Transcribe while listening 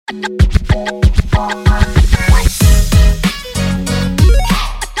Hi,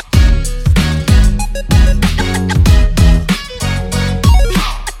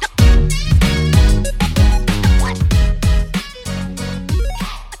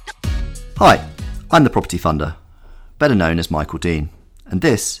 I'm the Property Funder, better known as Michael Dean, and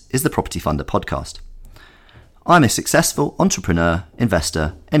this is the Property Funder podcast. I'm a successful entrepreneur,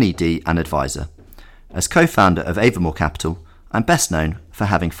 investor, NED and advisor. As co-founder of Avamore Capital, I'm best known for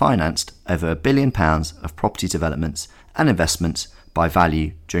having financed over £1 billion of property developments and investments by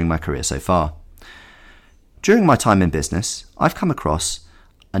value during my career so far. During my time in business, I've come across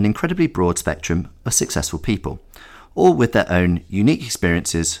an incredibly broad spectrum of successful people, all with their own unique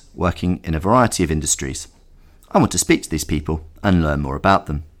experiences working in a variety of industries. I want to speak to these people and learn more about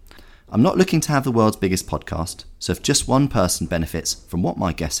them. I'm not looking to have the world's biggest podcast, so if just one person benefits from what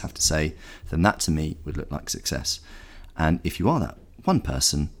my guests have to say, then that to me would look like success. And if you are that one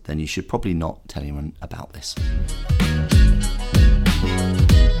person, then you should probably not tell anyone about this.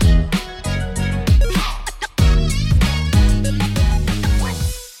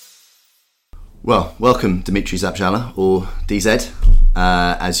 Well, welcome Dimitri Zaprzala, or DZ,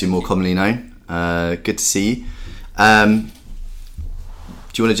 as you're more commonly known. Good to see you.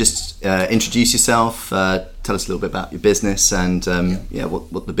 Do you want to just introduce yourself, tell us a little bit about your business and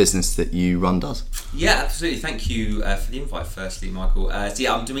what the business that you run does? Yeah, absolutely. Thank you for the invite, firstly, Michael.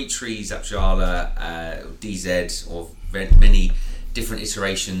 I'm Dimitri Zaprzala, DZ, of many different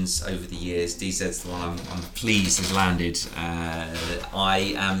iterations over the years. DZ's the one I'm pleased has landed.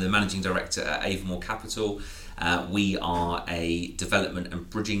 I am the managing director at Avamore Capital. We are a development and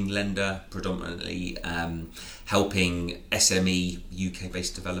bridging lender, predominantly helping SME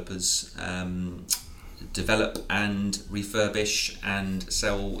UK-based developers develop and refurbish and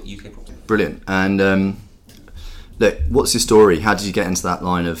sell UK property. Brilliant. And look, what's your story? How did you get into that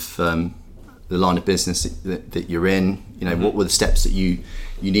line of the line of business that you're in? You know, what were the steps that you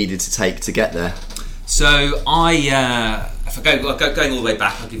needed to take to get there? So if I go going all the way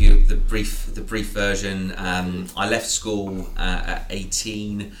back, I'll give you the brief version. I left school at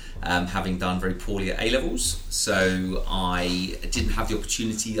 18, having done very poorly at A-levels. So I didn't have the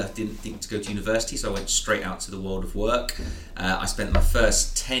opportunity, I didn't think, to go to university, so I went straight out to the world of work. I spent my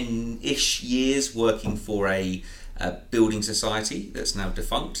first 10-ish years working for a building society that's now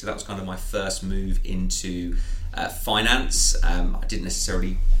defunct. So that was kind of my first move into finance. I didn't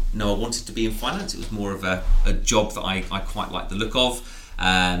necessarily know I wanted to be in finance. It was more of a job that I quite liked the look of.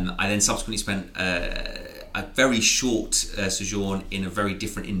 I then subsequently spent a very short sojourn in a very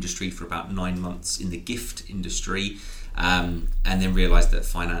different industry for about 9 months in the gift industry, and then realised that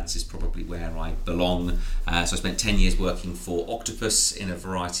finance is probably where I belong. So I spent 10 years working for Octopus in a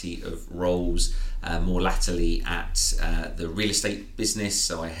variety of roles, more latterly at the real estate business.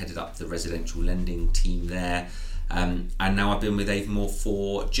 So I headed up the residential lending team there. And now I've been with Avamore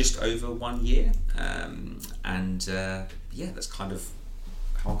for just over 1 year, that's kind of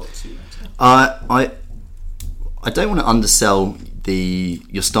how I got to that. I don't want to undersell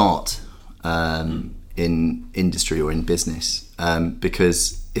your start in industry or in business,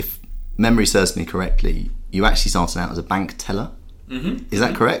 because if memory serves me correctly, you actually started out as a bank teller. Mm-hmm. Is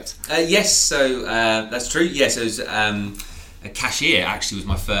that correct? Yes, so that's true. Yes, it was a cashier. Actually, was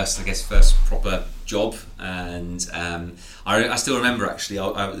my first proper job, and I still remember actually.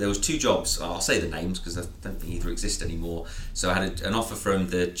 There was two jobs. I'll say the names because I don't think either exist anymore. So I had an offer from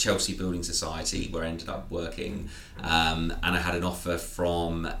the Chelsea Building Society, where I ended up working, and I had an offer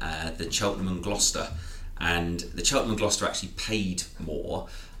from the Cheltenham and Gloucester, and the Cheltenham and Gloucester actually paid more.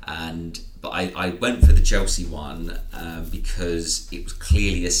 But I went for the Chelsea one because it was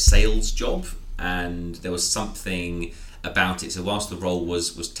clearly a sales job, and there was something about it. So whilst the role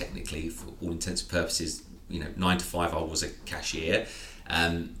was technically, for all intents and purposes, 9 to 5, I was a cashier,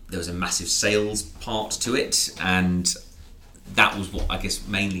 there was a massive sales part to it, and that was what I guess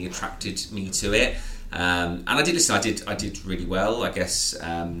mainly attracted me to it. And I did really well. I guess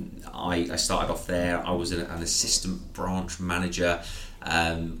I started off there. I was an assistant branch manager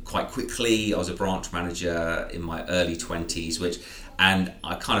quite quickly. I was a branch manager in my early 20s, and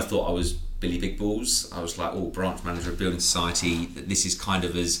I kind of thought I was Billy Big Balls. I was like, branch manager of building society, this is kind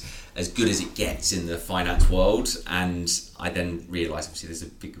of as good as it gets in the finance world. And I then realised, obviously, there's a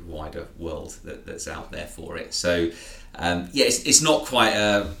big wider world that's out there for it. So it's not quite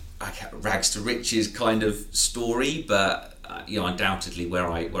a rags to riches kind of story, but undoubtedly where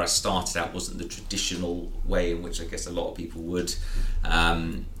I started out wasn't the traditional way in which I guess a lot of people would.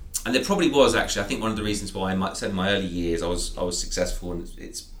 And there probably was, actually, I think one of the reasons why I might say in my early years I was successful, and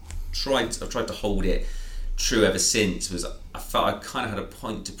I've tried to hold it true ever since, was I felt I kind of had a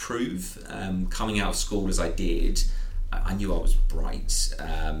point to prove. Coming out of school as I did, I knew I was bright,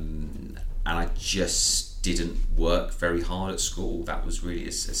 and I just didn't work very hard at school. That was really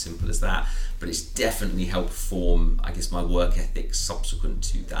as simple as that. But it's definitely helped form, I guess, my work ethic subsequent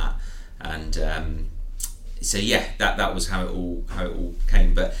to that. And so yeah, that was how it all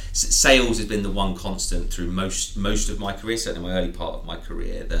came. But sales has been the one constant through most of my career, certainly my early part of my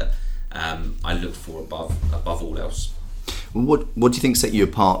career, that I looked for above all else. Well, what do you think set you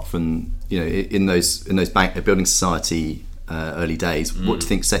apart from, in those building society early days? What do you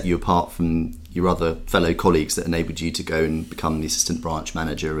think set you apart from your other fellow colleagues that enabled you to go and become the assistant branch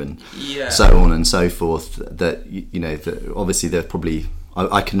manager and so on and so forth? That that obviously there probably,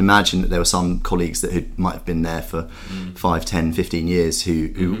 I can imagine that there were some colleagues that might have been there for 5, 10, 15 years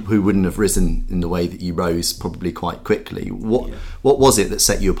who wouldn't have risen in the way that you rose probably quite quickly. What was it that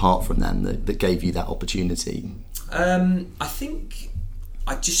set you apart from them, that gave you that opportunity? I think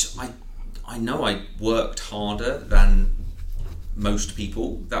I know I worked harder than most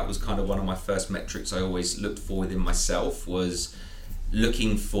people. That was kind of one of my first metrics I always looked for within myself, was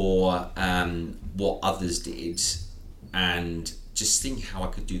looking for what others did and just think how I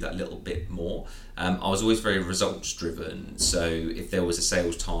could do that a little bit more. I was always very results driven, so if there was a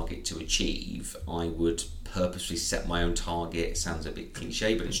sales target to achieve, I would purposely set my own target. It sounds a bit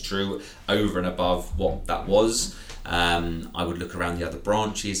cliche, but it's true, over and above what that was. I would look around the other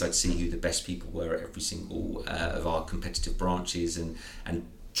branches. I'd see who the best people were at every single of our competitive branches, and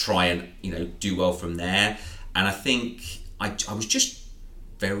try and do well from there. And I think I was just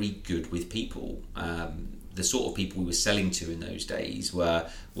very good with people. The sort of people we were selling to in those days were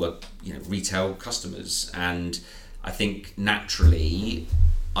retail customers, and I think naturally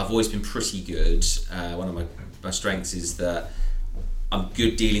I've always been pretty good. One of my strengths is that I'm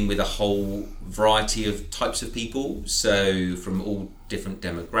good dealing with a whole variety of types of people, so from all different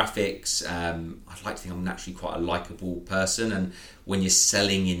demographics. I'd like to think I'm naturally quite a likeable person, and when you're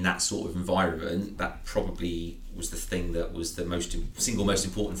selling in that sort of environment, that probably was the thing that was the single most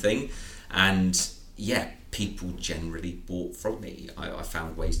important thing. And yeah, people generally bought from me. I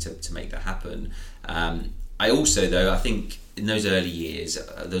found ways to make that happen. I also, though, I think in those early years,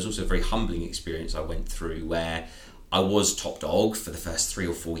 there was also a very humbling experience I went through where I was top dog for the first 3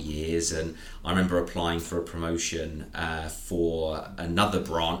 or 4 years, and I remember applying for a promotion for another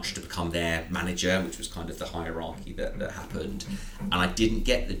branch to become their manager, which was kind of the hierarchy that happened, and I didn't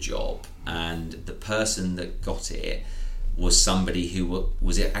get the job, and the person that got it was somebody who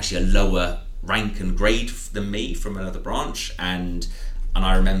was actually a lower rank and grade than me from another branch, and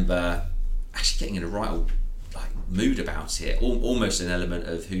I remember actually getting in a right old mood about it, almost an element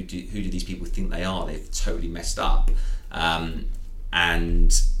of who do these people think they are? They've totally messed up,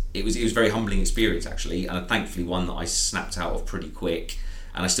 and it was a very humbling experience actually, and thankfully one that I snapped out of pretty quick.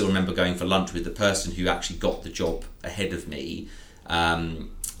 And I still remember going for lunch with the person who actually got the job ahead of me.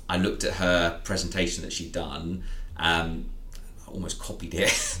 I looked at her presentation that she'd done, almost copied it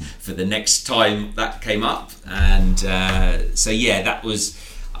for the next time that came up, and so yeah, that was,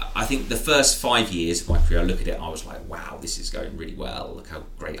 I think, the first 5 years of my career. I look at it, I was like, wow, this is going really well, look how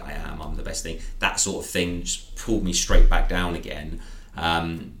great I am, I'm the best thing. That sort of thing just pulled me straight back down again,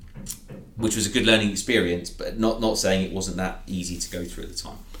 which was a good learning experience, but not saying it wasn't that easy to go through at the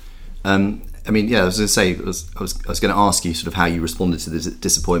time. I mean, yeah, I was going to say, I was going to ask you sort of how you responded to the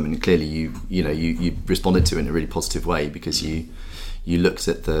disappointment, and clearly you responded to it in a really positive way, because you looked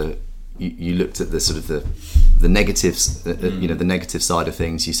at the sort of the negatives, the negative side of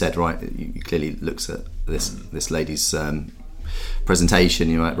things. You said, right, you clearly looked at this lady's presentation.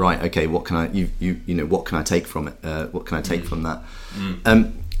 You're like, right, okay, what can I what can I take from it? What can I take from that?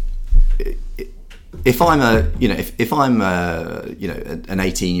 If I'm an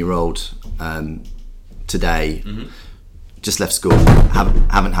 18-year-old today, just left school,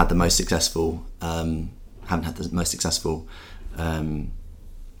 haven't had the most successful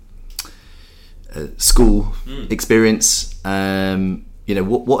school experience,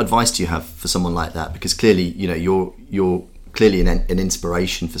 what advice do you have for someone like that? Because clearly, you're clearly an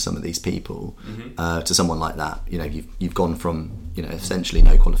inspiration for some of these people. To someone like that, you've gone from essentially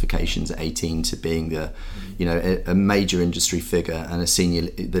no qualifications at 18 to being a major industry figure and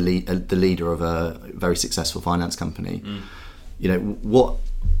the leader of a very successful finance company. What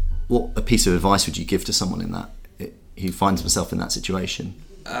a piece of advice would you give to someone in that who finds himself in that situation?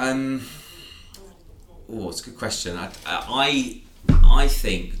 It's a good question. I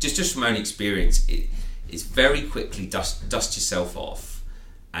think just from my own experience, it's very quickly dust yourself off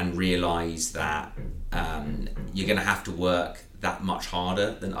and realise that you're going to have to work that much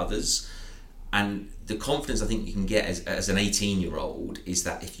harder than others. And the confidence I think you can get as an 18-year-old is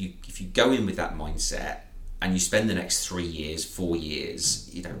that if you go in with that mindset and you spend the next 3 years, 4 years,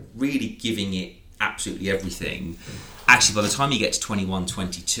 really giving it absolutely everything, actually by the time you get to 21,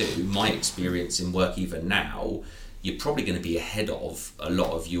 22, my experience in work even now, you're probably going to be ahead of a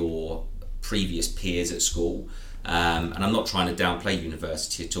lot of your previous peers at school. And I'm not trying to downplay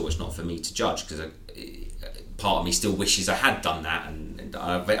university at all. It's not for me to judge, because part of me still wishes I had done that, and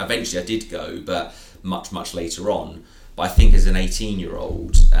eventually I did go, but much later on. But I think as an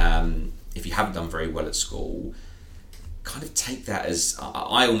 18-year-old, if you haven't done very well at school, kind of take that as,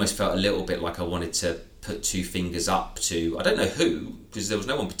 I almost felt a little bit like I wanted to put two fingers up to, I don't know who, because there was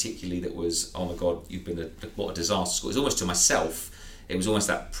no one particularly that was, oh my God, you've been what a disaster school. It was almost to myself. It was almost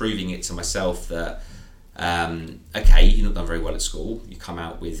that proving it to myself that, okay, you've not done very well at school. You come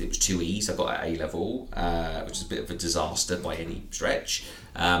out with, it was 2 E's. I got at A level, which is a bit of a disaster by any stretch.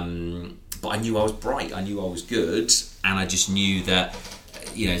 But I knew I was bright. I knew I was good. And I just knew that,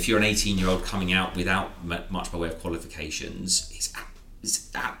 if you're an 18-year-old coming out without much by way of qualifications,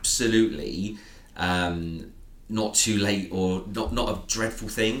 it's absolutely not too late, or not a dreadful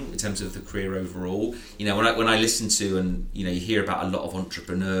thing in terms of the career overall. When I listen to, and you hear about a lot of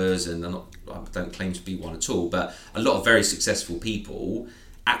entrepreneurs, and I don't claim to be one at all, but a lot of very successful people,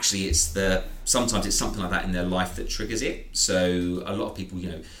 actually sometimes it's something like that in their life that triggers it. So a lot of people,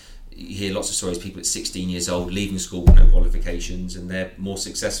 you hear lots of stories, people at 16 years old leaving school with no qualifications, and they're more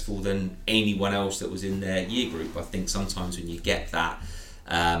successful than anyone else that was in their year group. I think sometimes when you get that,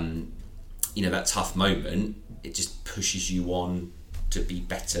 that tough moment, it just pushes you on to be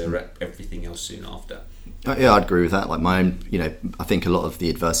better at everything else soon after. Yeah, I'd agree with that. Like my own, I think a lot of the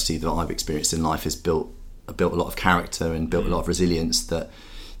adversity that I've experienced in life has built a lot of character and built a lot of resilience, that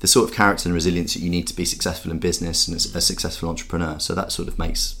the sort of character and resilience that you need to be successful in business and a successful entrepreneur. So that sort of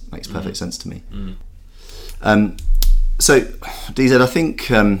makes perfect sense to me. So DZ, I think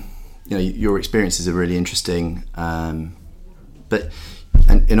your experiences are really interesting, but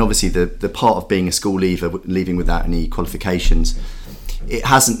and obviously the part of being a school leaver, leaving without any qualifications, it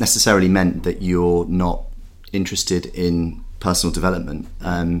hasn't necessarily meant that you're not interested in personal development.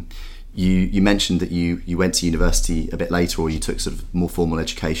 You mentioned that you went to university a bit later, or you took sort of more formal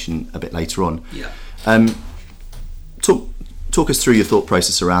education a bit later on. Yeah. Talk us through your thought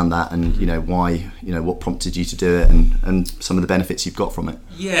process around that, and why, what prompted you to do it, and some of the benefits you've got from it.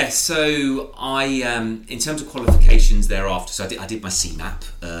 Yeah, so I in terms of qualifications thereafter, so I did my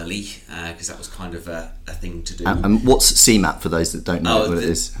CMAP early, because that was kind of a thing to do. And what's CMAP for those that don't know what it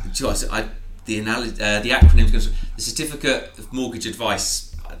is? The acronym goes, the Certificate of Mortgage Advice,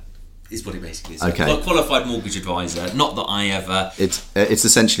 is what it basically is. Okay. Qualified mortgage advisor. Not that I ever. It's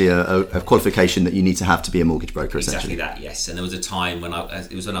essentially a qualification that you need to have to be a mortgage broker. Exactly essentially. that. Yes. And there was a time when I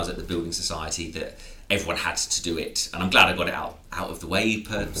was at the building society that everyone had to do it, and I'm glad I got it out of the way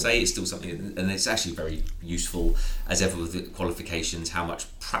per se. It's still something, and it's actually very useful as ever with the qualifications. How much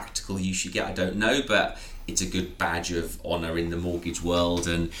practical use you get, I don't know, but it's a good badge of honour in the mortgage world,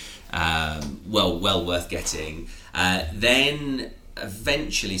 and well worth getting. Then.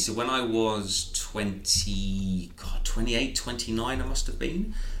 Eventually, so when I was 28, 29 I must have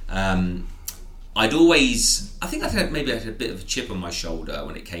been, I think I had a bit of a chip on my shoulder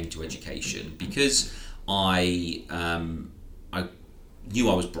when it came to education, because I knew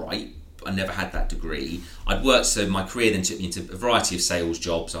I was bright. I never had that degree. I'd worked, so my career then took me into a variety of sales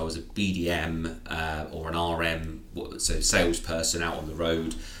jobs. I was a BDM or an RM, so salesperson out on the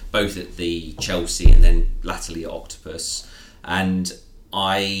road, both at the Chelsea and then latterly at Octopus. And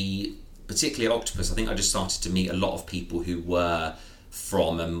particularly at Octopus, I think I just started to meet a lot of people who were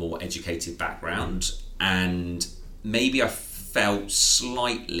from a more educated background, and maybe I felt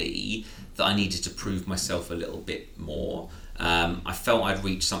slightly that I needed to prove myself a little bit more. I felt I'd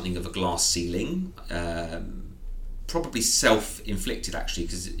reached something of a glass ceiling, probably self-inflicted actually,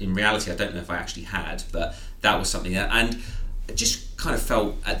 because in reality I don't know if I actually had, but that was something and I just kind of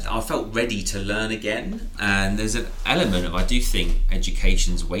felt ready to learn again. And there's an element of, I do think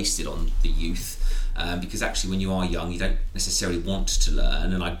education's wasted on the youth, because actually when you are young you don't necessarily want to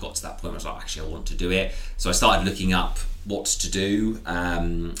learn, and I got to that point where I was like, actually I want to do it. So I started looking up what to do,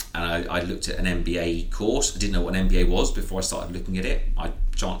 and I looked at an MBA course. I didn't know what an MBA was before I started looking at it. I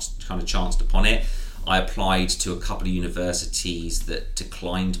chanced upon it. I applied to a couple of universities that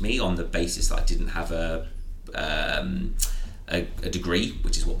declined me on the basis that I didn't have a degree,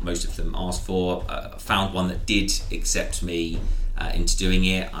 which is what most of them asked for. Found one that did accept me into doing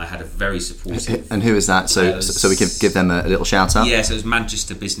it. I had a very supportive. And who is that? So we can give them a little shout out. Yeah, so it was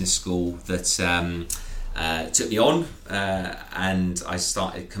Manchester Business School that took me on, and I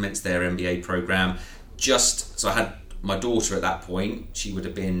commenced their MBA program. So I had my daughter at that point. She would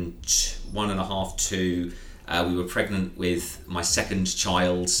have been 1.5, 2. We were pregnant with my second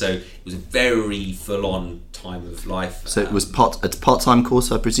child, so it was a very full-on time of life. So it was a part-time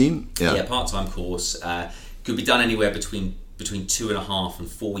course, I presume? Yeah, part-time course. Could be done anywhere between 2.5 and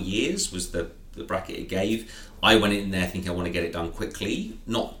 4 years was the bracket it gave. I went in there thinking I want to get it done quickly,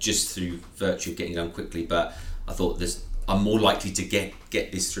 not just through virtue of getting it done quickly, but I thought I'm more likely to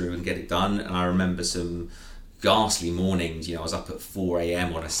get this through and get it done. And I remember some ghastly mornings. I was up at 4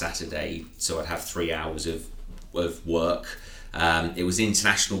 a.m. on a Saturday, so I'd have 3 hours of work. It was an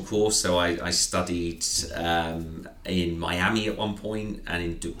international course, so I studied in Miami at one point and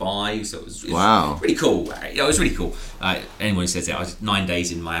in Dubai, so it was really cool. It was really cool. Anyone who says that, I was 9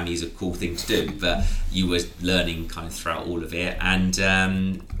 days in Miami is a cool thing to do, but you were learning kind of throughout all of it. And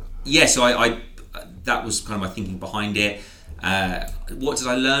so I that was kind of my thinking behind it. What did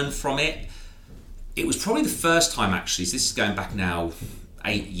I learn from it? It was probably the first time, actually, so this is going back now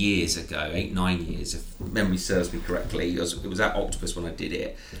 9 years, if memory serves me correctly. It was at Octopus when I did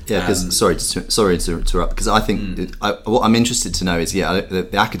it. Yeah, because sorry to interrupt. Because I think what I'm interested to know is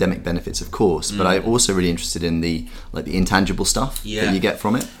the academic benefits, of course, but I'm also really interested in the intangible stuff that you get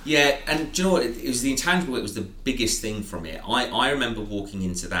from it. Yeah, and do you know what? It was the intangible. It was the biggest thing from it. I remember walking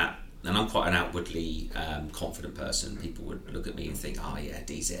into that. And I'm quite an outwardly confident person. People would look at me and think, "Oh yeah,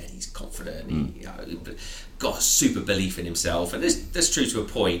 DZ, he's confident. He got a super belief in himself." And that's true to a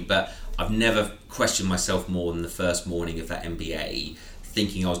point. But I've never questioned myself more than the first morning of that MBA,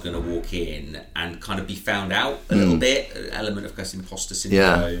 thinking I was going to walk in and kind of be found out a little bit. An element of imposter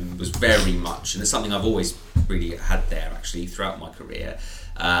syndrome was very much, and it's something I've always really had there actually throughout my career.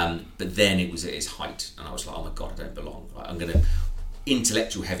 But then it was at its height, and I was like, "Oh my God, I don't belong. I'm going to."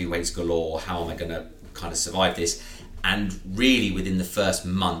 Intellectual heavyweights galore, how am I going to kind of survive this? And really within the first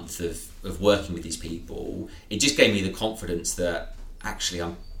month of working with these people, it just gave me the confidence that actually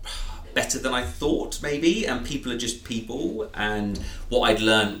I'm better than I thought maybe, and people are just people, and what I'd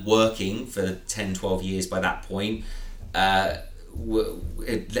learned working for 10, 12 years by that point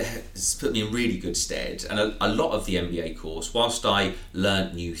it's put me in really good stead. And a lot of the MBA course, whilst I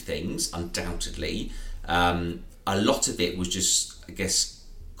learnt new things undoubtedly, a lot of it was just, I guess,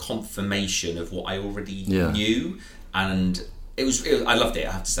 confirmation of what I already knew, and I loved it.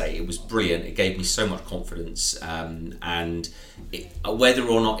 I have to say, it was brilliant. It gave me so much confidence, and whether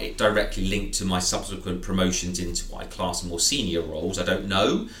or not it directly linked to my subsequent promotions into what I class as more senior roles, I don't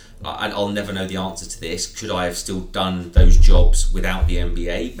know. I'll never know the answer to this. Could I have still done those jobs without the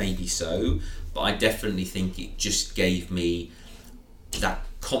MBA? Maybe so, but I definitely think it just gave me that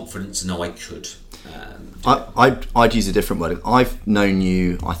confidence to know I could. I'd use a different word. I've known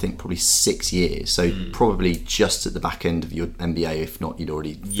you, I think, probably 6 years, so probably just at the back end of your MBA, if not you'd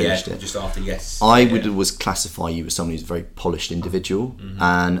already finished it. Just after, yes. I would always classify you as someone who's a very polished individual,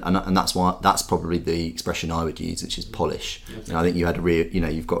 and that's probably the expression I would use, which is polish. Yep. I think you had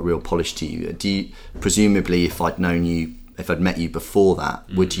you've got a real polish to you. Presumably, if I'd met you before that,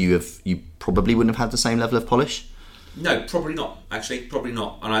 you probably wouldn't have had the same level of polish? No, probably not. Actually, probably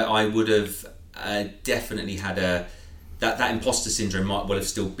not. And I would have definitely had that imposter syndrome might well have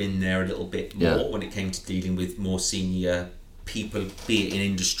still been there a little bit more when it came to dealing with more senior people, be it in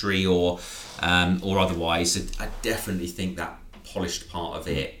industry or otherwise. So I definitely think that polished part of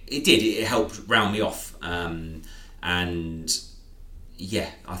it helped round me off. And yeah,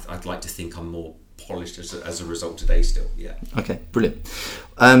 I'd like to think I'm more polished as a result today still. Yeah. Okay, brilliant.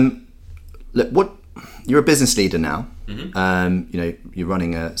 Look, you're a business leader now. You're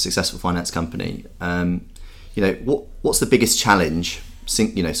running a successful finance company. What's the biggest challenge,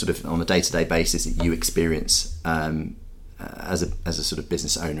 sort of on a day-to-day basis, that you experience as a sort of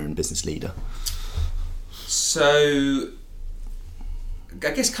business owner and business leader? So,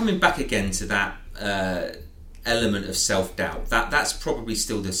 I guess coming back again to that element of self-doubt, that's probably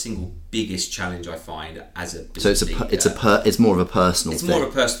still the single biggest challenge I find as a business leader. It's more of a personal thing. It's more of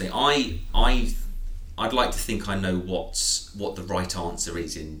a personal thing. I'd like to think I know what the right answer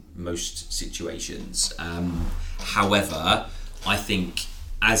is in most situations. However, I think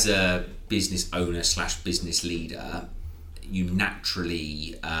as a business owner / business leader, you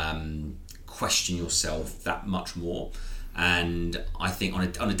naturally question yourself that much more. And I think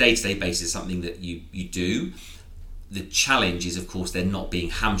on a day-to-day basis, something that you do. The challenge is, of course, they're not being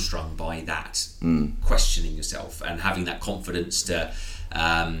hamstrung by that questioning yourself and having that confidence to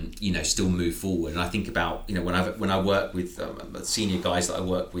still move forward. And I think about when I work with senior guys that I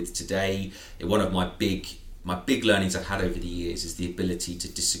work with today, one of my big learnings I've had over the years is the ability to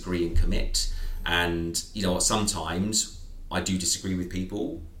disagree and commit. And you know what, sometimes I do disagree with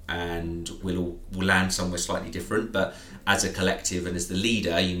people, and we'll land somewhere slightly different, but as a collective and as the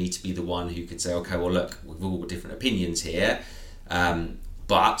leader, you need to be the one who could say, okay, well look, we've all got different opinions here,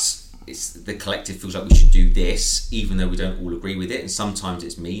 but it's the collective feels like we should do this, even though we don't all agree with it, and sometimes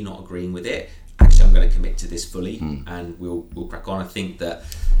it's me not agreeing with it. Actually, I'm going to commit to this fully, and we'll crack on. I think that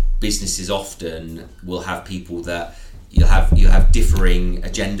businesses often will have people that you'll have differing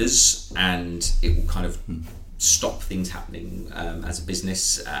agendas, and it will kind of stop things happening as a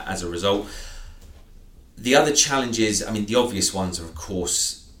business as a result. The other challenges, I mean, the obvious ones are, of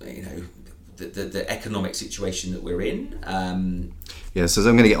course, you know, the economic situation that we're in. So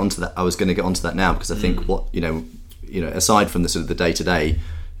I'm going to get onto that. I was going to get onto that now, because I think what you know, aside from the sort of the day to day,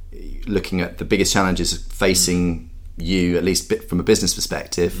 looking at the biggest challenges facing you, at least from a business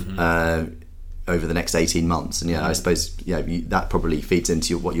perspective, over the next 18 months, and I suppose that probably feeds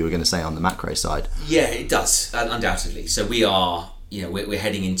into what you were going to say on the macro side. Yeah, it does, undoubtedly. So we are, we're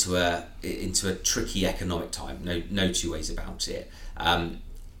heading into a tricky economic time. No two ways about it.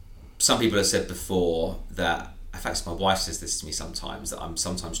 Some people have said before that, in fact, my wife says this to me sometimes, that I'm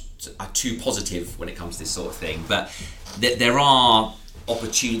sometimes too positive when it comes to this sort of thing. But there are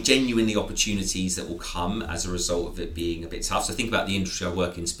genuinely opportunities that will come as a result of it being a bit tough. So think about the industry I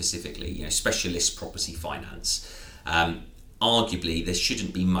work in specifically, specialist property finance. Arguably, there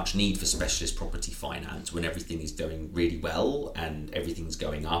shouldn't be much need for specialist property finance when everything is going really well and everything's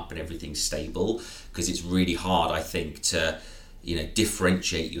going up and everything's stable, because it's really hard, I think, to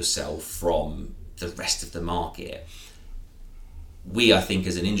differentiate yourself from the rest of the market. We, I think,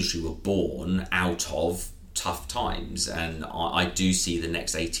 as an industry, were born out of tough times, and I do see the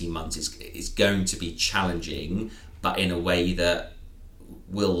next 18 months is going to be challenging, but in a way that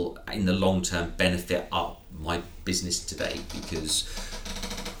will, in the long term, benefit up my business today, because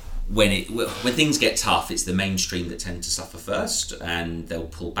when things get tough, it's the mainstream that tend to suffer first, and they'll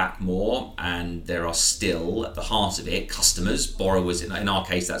pull back more, and there are still, at the heart of it, customers, borrowers. In our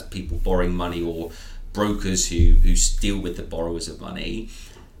case, that's people borrowing money, or brokers who deal with the borrowers of money.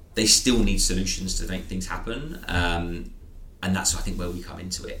 They still need solutions to make things happen, and that's, I think, where we come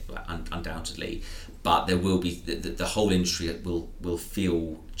into it, undoubtedly. But there will be the whole industry will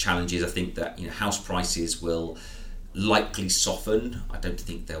feel challenges. I think that house prices will likely soften. I don't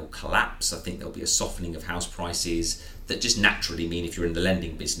think they'll collapse. I think there'll be a softening of house prices that just naturally mean, if you're in the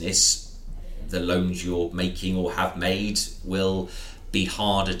lending business, the loans you're making or have made will be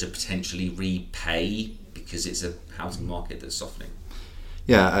harder to potentially repay, because it's a housing market that's softening.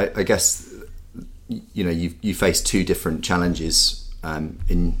 Yeah, I guess you face two different challenges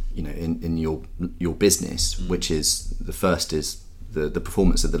in your business, which is, the first is the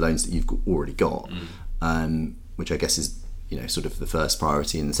performance of the loans that you've already got, which I guess is sort of the first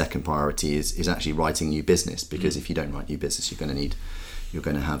priority, and the second priority is actually writing new business, because if you don't write new business, you're not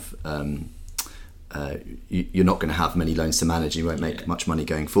going to have many loans to manage. You won't make much money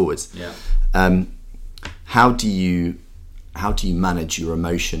going forwards. How do you manage your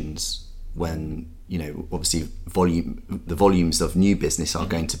emotions when obviously the volumes of new business are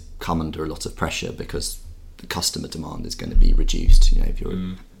going to come under a lot of pressure, because the customer demand is going to be reduced? If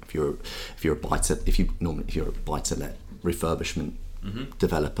you're a buy-to-let refurbishment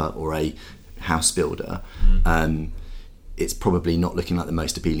developer or a house builder, it's probably not looking like the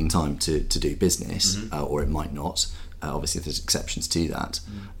most appealing time to do business, or it might not. Obviously, there's exceptions to that.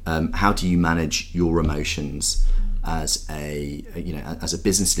 How do you manage your emotions as a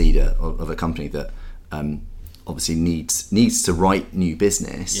business leader of a company that obviously needs to write new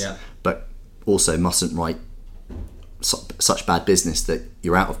business, but also mustn't write such bad business that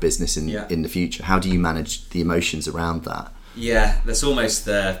you're out of business in the future? How do you manage the emotions around that? Yeah, that's almost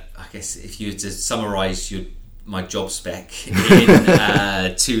I guess, if you were to summarise my job spec in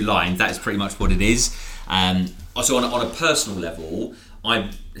 2 lines, that is pretty much what it is. Also, on a personal level,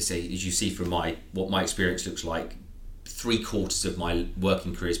 as you see from what my experience looks like, 3/4 of my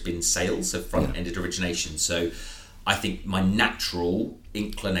working career has been sales, so front-ended origination. So I think my natural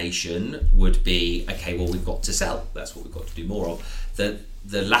inclination would be, okay, well, we've got to sell. That's what we've got to do more of.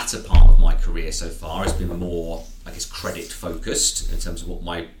 The latter part of my career so far has been more, I guess, credit focused in terms of what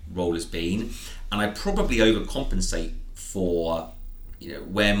my role has been, and I probably overcompensate for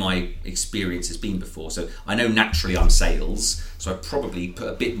where my experience has been before. So I know naturally I'm sales, so I probably put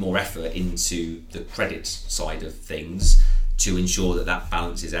a bit more effort into the credit side of things to ensure that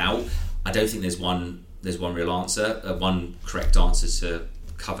balances out. I don't think there's one real answer, one correct answer to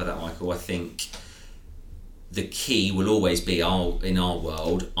cover that, Michael. I think the key will always be, in our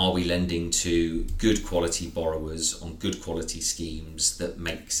world, are we lending to good quality borrowers on good quality schemes that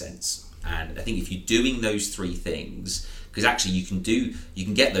make sense? And I think if you're doing those three things, because actually you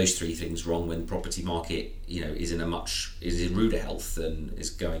can get those three things wrong when the property market, is in ruder health and is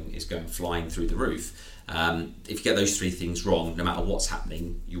going flying through the roof. If you get those three things wrong, no matter what's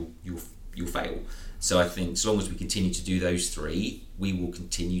happening, you'll fail. So I think as long as we continue to do those three, we will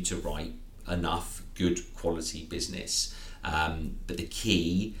continue to write enough good quality business. But the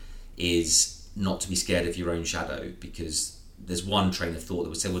key is not to be scared of your own shadow, because there's one train of thought that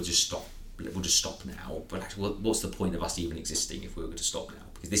would say, we'll just stop now. But actually, what's the point of us even existing if we were going to stop now?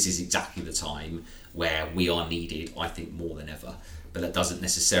 Because this is exactly the time where we are needed, I think, more than ever. But that doesn't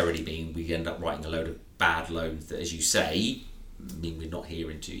necessarily mean we end up writing a load of bad loans that, as you say, mean we're not here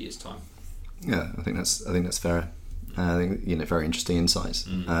in 2 years' time. Yeah, I think that's fair. I think very interesting insights.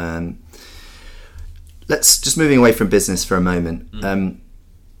 Let's just moving away from business for a moment.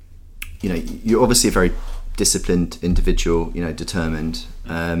 You're obviously a very disciplined individual. Determined.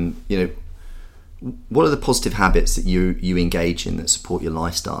 What are the positive habits that you engage in that support your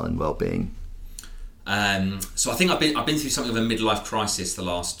lifestyle and well-being? So I think I've been through something of a midlife crisis the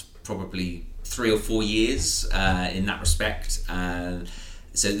last probably 3 or 4 years in that respect.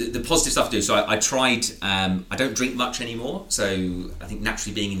 So the positive stuff I do. So I tried. I don't drink much anymore. So I think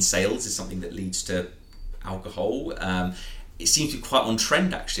naturally being in sales is something that leads to alcohol. It seems to be quite on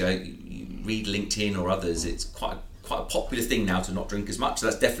trend actually. You read LinkedIn or others. It's quite a popular thing now to not drink as much. So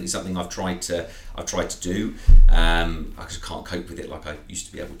that's definitely something I've tried to do. I just can't cope with it like I used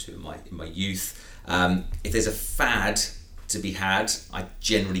to be able to in my youth. If there's a fad to be had, I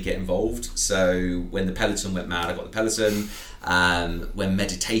generally get involved. So when the Peloton went mad, I got the Peloton. When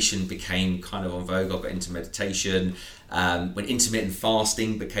meditation became kind of en vogue, I got into meditation. When intermittent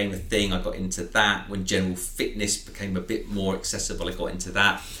fasting became a thing, I got into that. When general fitness became a bit more accessible, I got into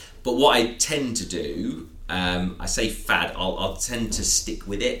that. But what I tend to do, I say fad, I'll tend to stick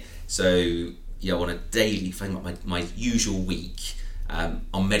with it. So on a daily, if I'm my usual week,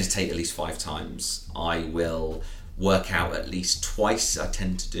 I'll meditate at least 5 times. I will work out at least twice, I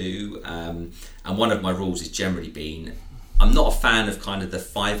tend to do. And one of my rules has generally been, I'm not a fan of kind of the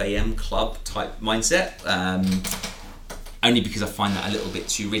 5 a.m. club type mindset, only because I find that a little bit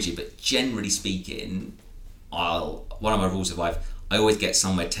too rigid. But generally speaking, one of my rules of life, I always get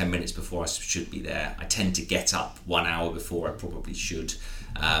somewhere 10 minutes before I should be there. I tend to get up 1 hour before I probably should,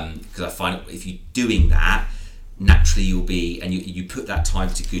 because I find if you're doing that, naturally you'll be, and you put that time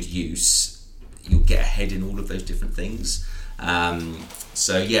to good use, you'll get ahead in all of those different things.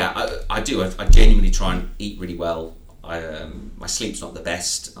 So yeah, I do. I genuinely try and eat really well. My sleep's not the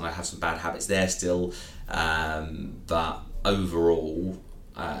best, and I have some bad habits there still. But overall,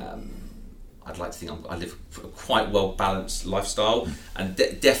 I'd like to think I live a quite well balanced lifestyle, and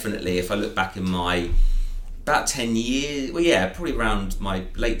definitely if I look back in my about 10 years, probably around my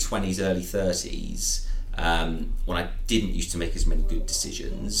late 20s, early 30s, when I didn't used to make as many good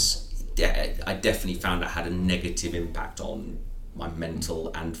decisions, I definitely found that had a negative impact on my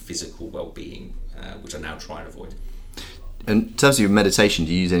mental and physical well-being, which I now try and avoid. In terms of your meditation,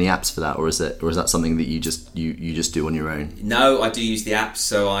 do you use any apps for that, or is that something that you just do on your own? No, I do use the apps.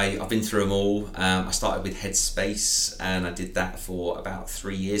 So I've been through them all. I started with Headspace, and I did that for about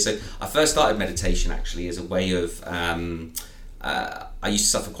 3 years. So I first started meditation actually as a way of. I used to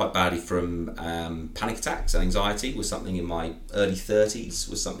suffer quite badly from panic attacks, and anxiety was something in my early 30s,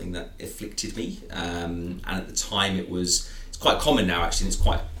 was something that afflicted me. And at the time, it's quite common now actually,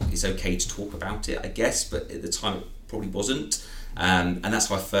 and it's okay to talk about it, I guess. But at the time, it probably wasn't, and that's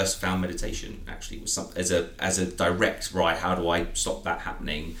how I first found meditation. Actually, was as a direct right. How do I stop that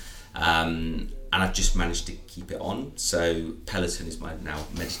happening? And I've just managed to keep it on. So Peloton is my now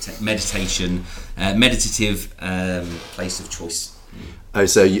meditative place of choice. Oh,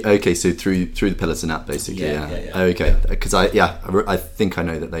 so so through the Peloton app, basically. Yeah. Oh, okay, because I think I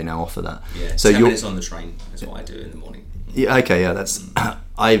know that they now offer that. Yeah. So 10 minutes on the train is what I do in the morning. Yeah. Okay. Yeah. That's.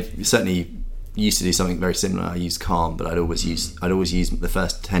 I've certainly used to do something very similar. I used Calm, but I'd always use the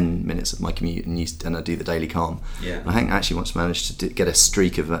first 10 minutes of my commute and I do the daily Calm. Yeah. And I think I actually once managed to get a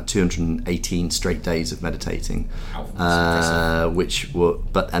streak of about 218 straight days of meditating, then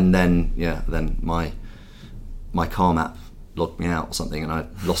my Calm app logged me out or something, and I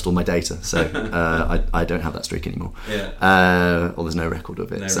lost all my data, so I don't have that streak anymore. Yeah. Or there's no record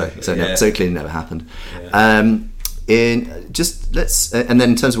of it, so yeah. So it clearly never happened. Yeah. And then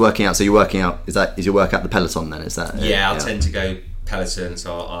in terms of working out, so you're working out, is your workout the Peloton then? Is that I'll tend to go Peloton.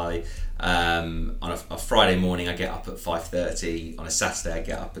 So I on a Friday morning I get up at 5:30, on a Saturday I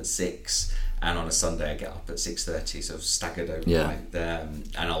get up at 6, and on a Sunday I get up at 6:30. So I've staggered over night, and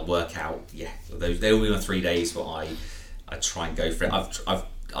I'll work out. They will be on 3 days, but I try and go for it.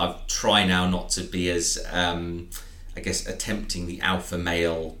 I've tried now not to be as I guess attempting the alpha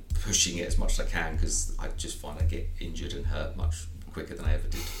male, pushing it as much as I can, because I just find I get injured and hurt much quicker than I ever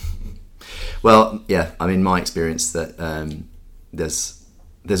did. Well, yeah, I mean, my experience that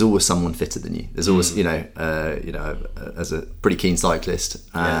there's always someone fitter than you. There's always, as a pretty keen cyclist,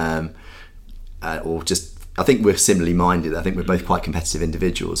 or just, I think we're similarly minded. I think we're both quite competitive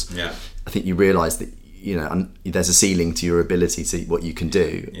individuals. Yeah. I think you realise that, there's a ceiling to your ability to what you can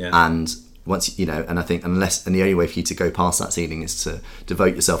do. Yeah. And once, and I think and the only way for you to go past that ceiling is to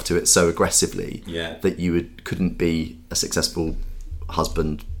devote yourself to it so aggressively that you couldn't be a successful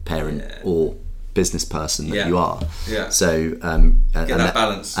husband, parent, or business person that you are. Yeah. So get that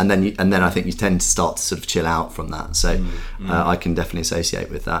balance, and then I think you tend to start to sort of chill out from that. So I can definitely associate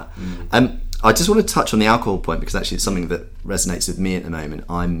with that. I just want to touch on the alcohol point, because actually it's something that resonates with me at the moment.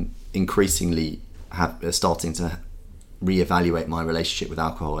 I'm increasingly starting to reevaluate my relationship with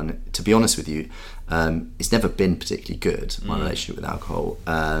alcohol, and to be honest with you, it's never been particularly good, my relationship with alcohol.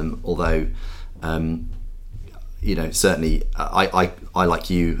 Although certainly I like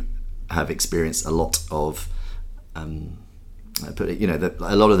you have experienced a lot of a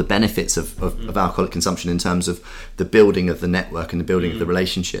lot of the benefits of alcoholic consumption in terms of the building of the network and the building of the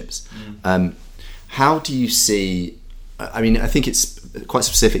relationships. How do you see, I mean, I think it's quite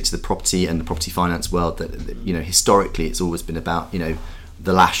specific to the property and the property finance world that historically it's always been about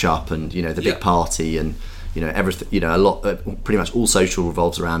the lash up and the big party and everything, a lot, pretty much all social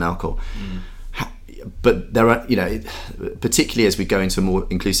revolves around alcohol. But there are, particularly as we go into a more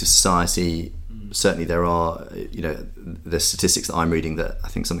inclusive society, certainly there are, the statistics that I'm reading that I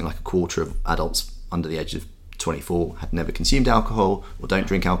think something like a quarter of adults under the age of 24 had never consumed alcohol or don't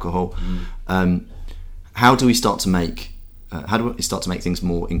drink alcohol. How do we start to make things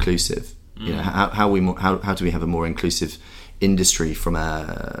more inclusive? How do we have a more inclusive industry from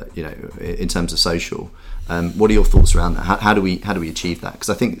in terms of social? What are your thoughts around that? How do we achieve that? Because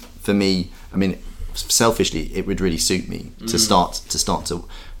I think for me, I mean, selfishly, it would really suit me to start to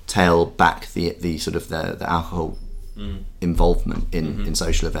tail back the sort of the alcohol involvement in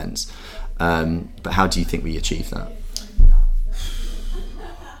social events. But how do you think we achieve that?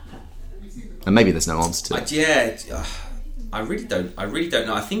 And maybe there's no answer to it. I really don't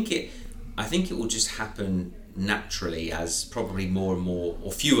know. I think it will just happen naturally as probably more and more,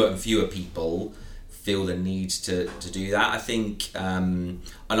 or fewer and fewer people feel the need to do that. I think, and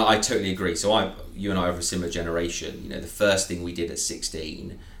I totally agree. So you and I are of a similar generation. The first thing we did at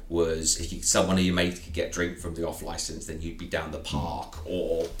 16 was, if someone of your mates could get drink from the off license, then you'd be down the park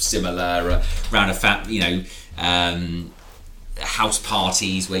or similar, around house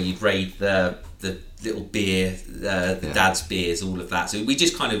parties where you'd raid the little beer, the dad's beers, all of that. So we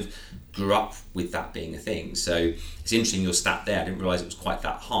just kind of grew up with that being a thing. So it's interesting your stat there. I didn't realise it was quite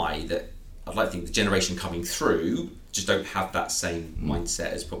that high. That I'd like to think the generation coming through just don't have that same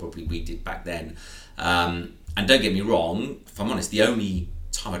mindset as probably we did back then. And don't get me wrong, if I'm honest, the only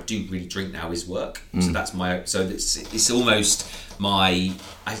time I do really drink now is work. So that's it's almost my,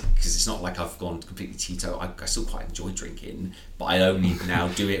 because it's not like I've gone completely teetotal. I still quite enjoy drinking, but I only now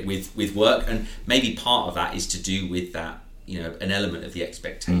do it with work. And maybe part of that is to do with that, an element of the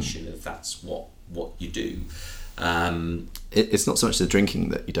expectation of that's what you do. It's not so much the drinking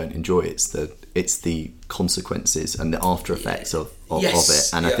that you don't enjoy; it's the consequences and the after effects of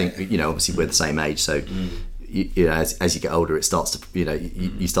it. And I think obviously we're the same age, so as you get older, it starts to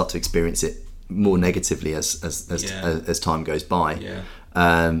you start to experience it more negatively as time goes by.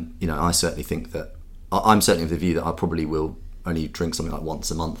 I certainly think that I'm certainly of the view that I probably will only drink something like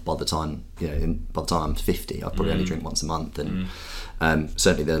once a month by the time I'm 50. I'll probably only drink once a month, and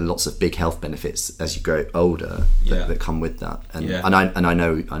certainly there are lots of big health benefits as you grow older that come with that. And I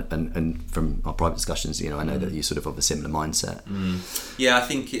know, and from our private discussions, I know that you sort of a similar mindset. Yeah, I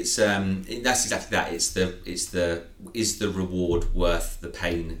think it's that's exactly that. Is the reward worth the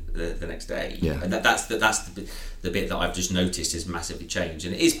pain the next day? Yeah, and that's the bit that I've just noticed has massively changed,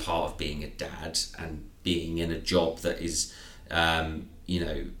 and it is part of being a dad and being in a job that is,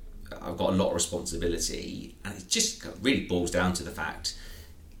 I've got a lot of responsibility, and it just really boils down to the fact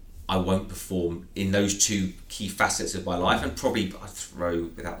I won't perform in those two key facets of my life. And probably I throw,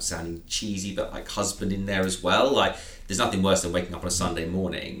 without sounding cheesy, but like husband in there as well. Like, there's nothing worse than waking up on a Sunday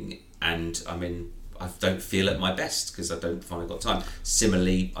morning and I don't feel at my best because I don't find I've got time.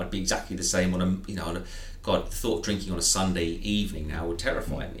 Similarly, I'd be exactly the same God, the thought of drinking on a Sunday evening now would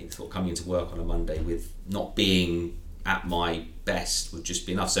terrify me. The thought of coming into work on a Monday with not being at my best would just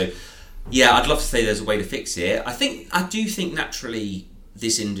be enough. So, yeah, I'd love to say there's a way to fix it. I do think naturally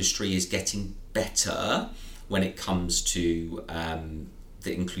this industry is getting better when it comes to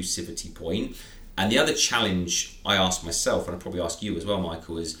the inclusivity point. And the other challenge I ask myself, and I probably ask you as well,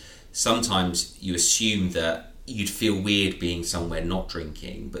 Michael, is sometimes you assume that you'd feel weird being somewhere not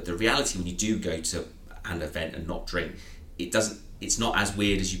drinking, but the reality when you do go to an event and not drink, it's not as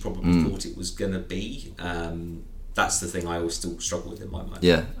weird as you probably thought it was going to be. That's the thing I always still struggle with in my mind.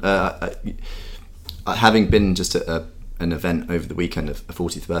 Yeah. Having been just at an event over the weekend, a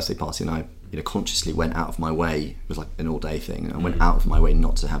 40th birthday party, and I consciously went out of my way, it was like an all-day thing, and I went out of my way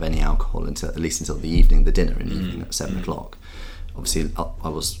not to have any alcohol at least until the evening, the dinner in the evening at 7 o'clock. Obviously, I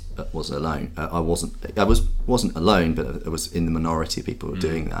was alone. I wasn't alone, but I was in the minority of people who were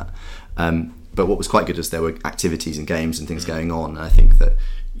doing that. But what was quite good is there were activities and games and things going on. And I think that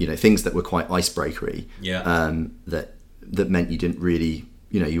things that were quite icebreakery, that meant you didn't really,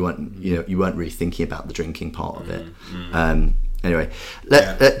 you weren't really thinking about the drinking part of it. Anyway,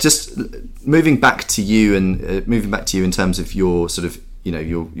 just moving back to you in terms of your sort of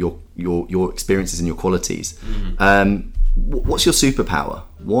your experiences and your qualities. What's your superpower?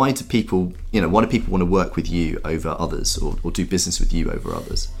 Why do people want to work with you over others, or do business with you over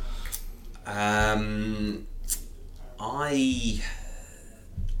others? I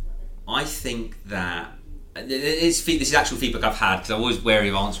think that this is actual feedback I've had, because I'm always wary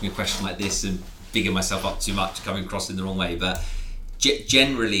of answering a question like this and bigging myself up too much, coming across in the wrong way. But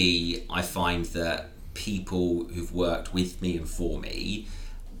generally, I find that people who've worked with me and for me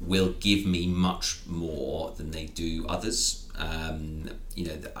will give me much more than they do others. One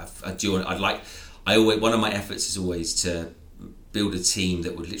of my efforts is always to build a team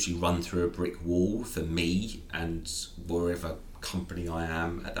that would literally run through a brick wall for me and wherever company I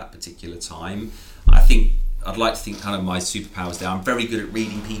am at that particular time. I'd like to think kind of my superpowers there. I'm very good at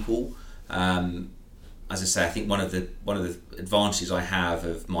reading people. As I say, I think one of the advantages I have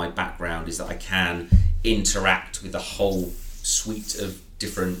of my background is that I can interact with a whole suite of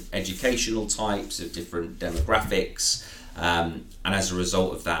different educational types, of different demographics, and as a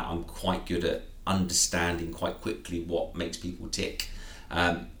result of that, I'm quite good at understanding quite quickly what makes people tick.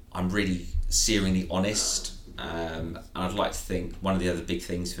 I'm really searingly honest, and I'd like to think one of the other big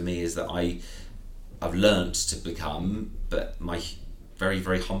things for me is that I've learnt to become, but my very,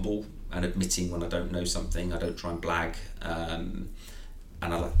 very humble and admitting when I don't know something. I don't try and blag, and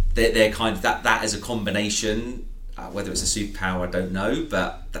they're kind of that as a combination. Whether it's a superpower, I don't know,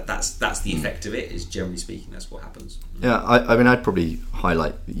 but that's the effect of it. Is generally speaking, that's what happens. Yeah, I mean, I'd probably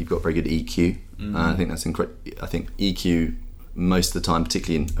highlight that you've got very good EQ. I think that's incredible. I think EQ most of the time,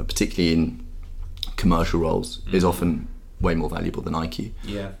 particularly in commercial roles, is often way more valuable than IQ.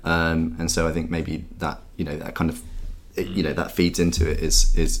 Yeah. And so I think maybe that that kind of that feeds into it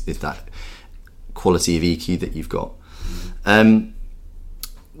is that quality of EQ that you've got.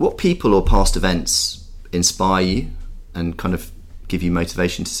 What people or past events inspire you and kind of give you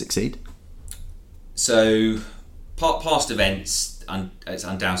motivation to succeed? So past events, it's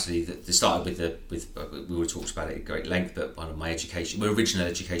undoubtedly that they started with we already talked about it at great length, but one of my original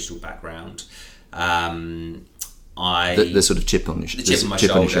educational background, the sort of chip on your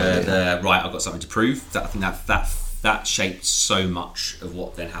shoulder, right, I've got something to prove. I think that shaped so much of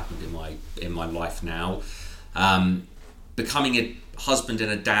what then happened in my life now. Becoming a husband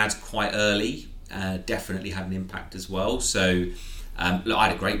and a dad quite early definitely had an impact as well. So look, I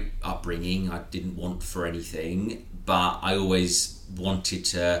had a great upbringing. I didn't want for anything, but I always wanted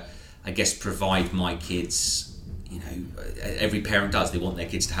to, I guess, provide my kids. Every parent does. They want their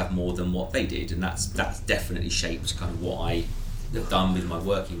kids to have more than what they did, and that's definitely shaped kind of what I have done with my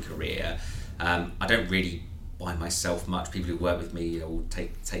working career. I don't really buy myself much. People who work with me, will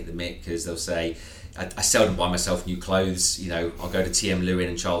take the mick, because they'll say, I seldom buy myself new clothes. I'll go to TM Lewin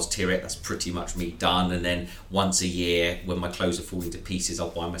and Charles Tyrwhitt. That's pretty much me done. And then once a year, when my clothes are falling to pieces, I'll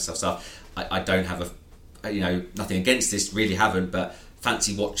buy myself stuff. I don't have nothing against this, really haven't, but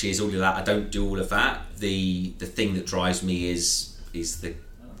fancy watches, all of that, I don't do all of that. The thing that drives me is the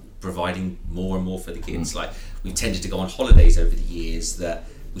providing more and more for the kids. Like, we've tended to go on holidays over the years that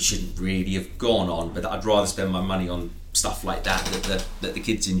we shouldn't really have gone on, but I'd rather spend my money on stuff like that the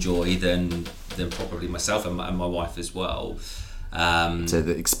kids enjoy than probably myself and my wife as well. So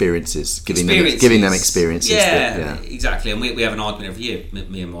the experiences, giving them experiences. Yeah, exactly. And we have an argument every year,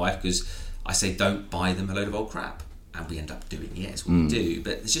 me and my wife, because I say don't buy them a load of old crap, and we end up doing it. It's what we do,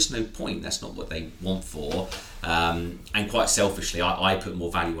 but there's just no point. That's not what they want for. And quite selfishly, I put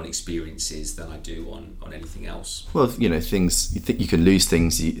more value on experiences than I do on anything else. Well, things, you think you can lose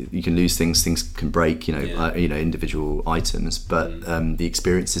things. You can lose things. Things can break. individual items, but the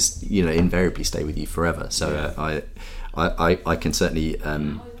experiences, invariably stay with you forever. So I can certainly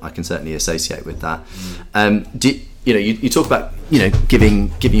associate with that. You talk about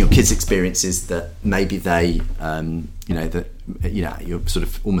giving your kids experiences that maybe they you're sort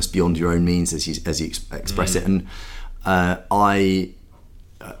of almost beyond your own means as you express it, and I'm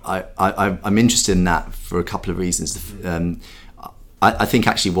interested in that for a couple of reasons. I think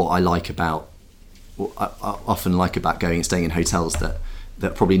actually what I often like about going and staying in hotels that are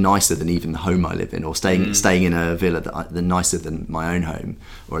probably nicer than even the home I live in, or staying in a villa that are nicer than my own home,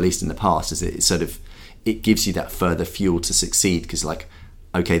 or at least in the past, is it gives you that further fuel to succeed, because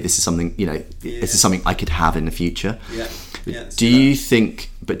okay, this is something this is something I could have in the future. Do you think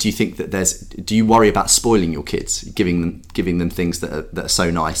that do you worry about spoiling your kids, giving them things that are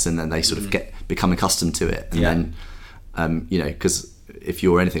so nice, and then they sort of become accustomed to it, and then because if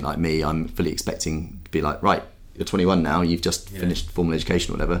you're anything like me, I'm fully expecting to be like, right, you're 21 now, you've just finished formal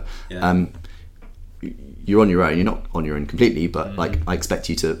education or whatever, you're on your own. You're not on your own completely, but I expect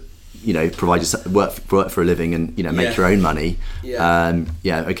you to provide yourself, work for a living, and make your own money.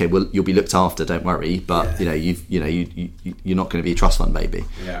 Okay, well, you'll be looked after, don't worry, but you're not going to be a trust fund baby.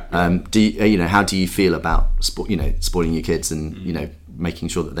 How do you feel about spoiling your kids, and making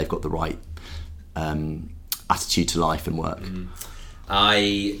sure that they've got the right attitude to life and work?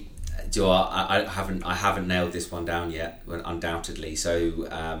 I haven't nailed this one down yet, undoubtedly. So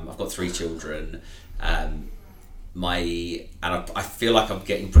I've got 3 children. I feel like I'm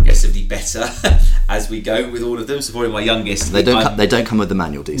getting progressively better as we go with all of them. So probably my youngest, they don't come with the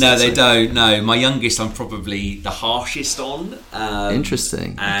manual, do they? No, they don't. No, my youngest, I'm probably the harshest on.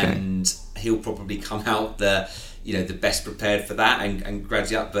 Interesting. And he'll probably come out the best prepared for that and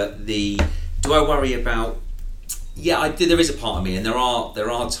gradually up. But do I worry about? Yeah, there is a part of me, and there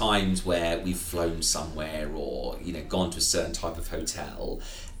are times where we've flown somewhere or gone to a certain type of hotel,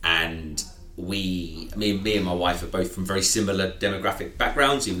 and me and my wife are both from very similar demographic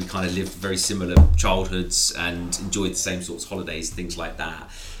backgrounds. We kind of lived very similar childhoods and enjoyed the same sorts of holidays, things like that.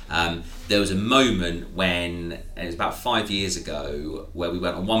 There was a moment when, and it was about 5 years ago, where we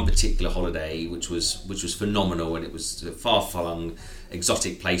went on one particular holiday, which was phenomenal, and it was a far-flung,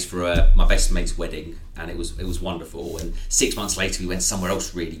 exotic place for my best mate's wedding, and it was wonderful. And 6 months later, we went somewhere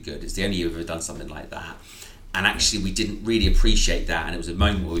else really good. It's the only year we've ever done something like that. And actually, we didn't really appreciate that. And it was a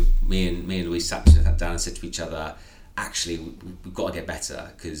moment where me and Louise sat down and said to each other, actually, we've got to get better,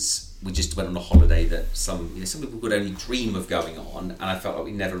 because we just went on a holiday that some people could only dream of going on, and I felt like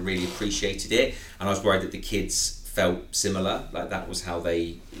we never really appreciated it. And I was worried that the kids felt similar, like that was how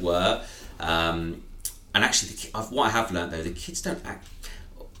they were. And actually, what I have learned though, the kids don't act.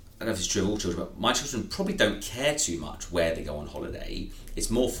 I don't know if it's true of all children, but my children probably don't care too much where they go on holiday. It's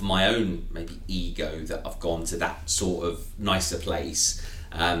more for my own maybe ego that I've gone to that sort of nicer place.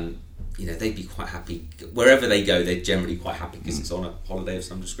 They'd be quite happy wherever they go. They're generally quite happy because it's on a holiday of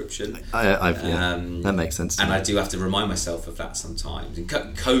some description. That makes sense. And I do have to remind myself of that sometimes. And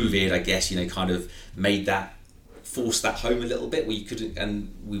COVID, I guess, kind of forced that home a little bit, where you couldn't.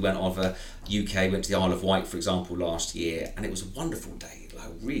 And we went over UK, went to the Isle of Wight, for example, last year, and it was a wonderful day, like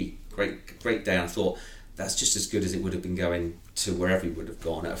a really great day. And I thought that's just as good as it would have been going to wherever we would have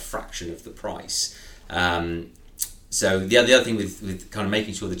gone at a fraction of the price. So the other thing with kind of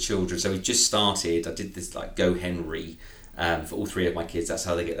making sure the children, so we just started, I did this like Go Henry for all 3 of my kids. That's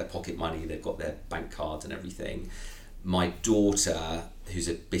how they get their pocket money. They've got their bank cards and everything. My daughter, who's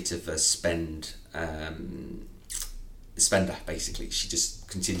a bit of a spender, basically, she just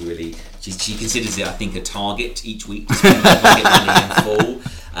continually, she considers it, I think, a target each week to spend their pocket money in full.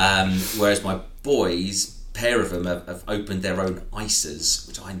 Whereas my boys, pair of them, have opened their own ISAs,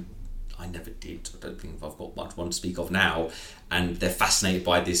 which I never did. I don't think I've got much one to speak of now, and they're fascinated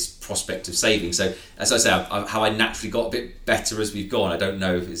by this prospect of saving. So, as I say, how I naturally got a bit better as we've gone, I don't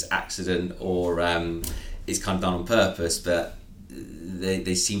know if it's accident or it's kind of done on purpose, but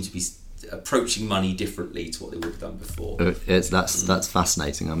they seem to be approaching money differently to what they would have done before. That's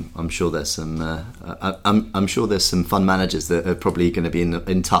fascinating. I'm sure there's some I'm sure there's some fund managers that are probably going to be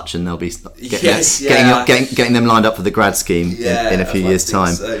in touch, and they'll be getting them lined up for the grad scheme in a few years'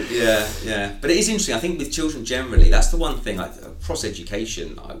 time. So. Yeah. But it is interesting. I think with children generally, that's the one thing. Across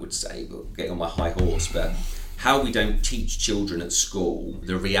education, I would say, getting on my high horse, but how we don't teach children at school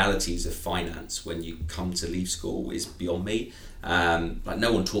the realities of finance when you come to leave school is beyond me.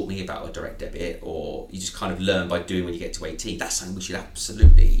 No one taught me about a direct debit, or you just kind of learn by doing when you get to 18. That's something we should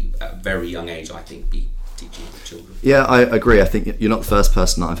absolutely, at a very young age, I think, be teaching children. Yeah, I agree. I think you're not the first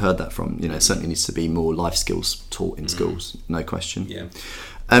person that I've heard that from. It certainly needs to be more life skills taught in schools, no question. Yeah.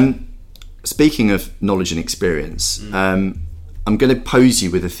 Speaking of knowledge and experience, I'm going to pose you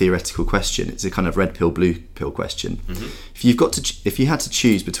with a theoretical question. It's a kind of red pill, blue pill question. Mm-hmm. If you had to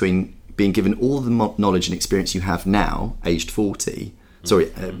choose between being given all the knowledge and experience you have now, aged 40, you're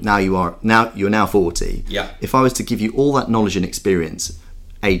now 40. Yeah. If I was to give you all that knowledge and experience,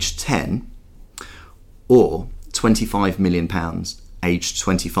 aged 10, or £25 million, aged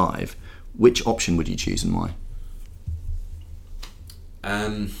 25, which option would you choose and why?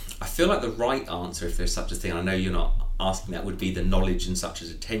 I feel like the right answer, if there's such a thing, I know you're not asking that, would be the knowledge and such as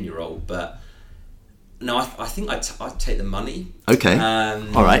a 10-year-old, but no, I think I'd take the money. Okay.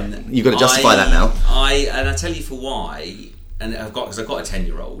 All right. You've got to justify that now. And I tell you for why. And because I've got a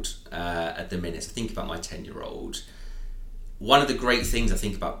 10-year-old at the minute. So think about my 10-year-old. One of the great things I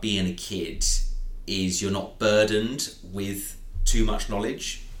think about being a kid is you're not burdened with too much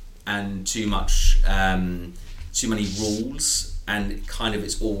knowledge and too many rules. And kind of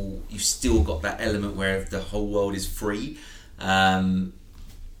you've still got that element where the whole world is free. So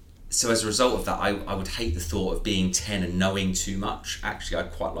as a result of that, I would hate the thought of being 10 and knowing too much. Actually, I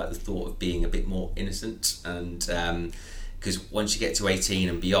quite like the thought of being a bit more innocent. And because once you get to 18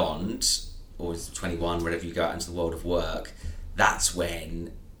 and beyond, or 21, wherever you go out into the world of work, that's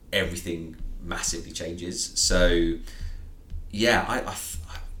when everything massively changes. So, yeah,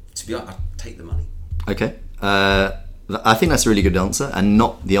 to be honest, I'd take the money. Okay. I think that's a really good answer, and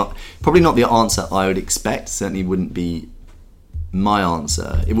probably not the answer I would expect. Certainly wouldn't be my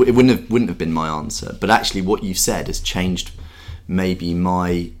answer. It wouldn't have been my answer. But actually, what you said has changed maybe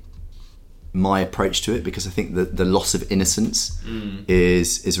my approach to it, because I think the loss of innocence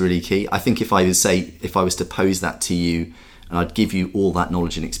is really key. I think if I was to pose that to you, and I'd give you all that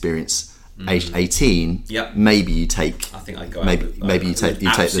knowledge and experience, aged 18, maybe you take. I think I'd go. Maybe you take the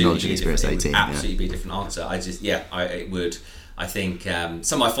knowledge and experience at 18. It would absolutely be a different answer. It would. I think some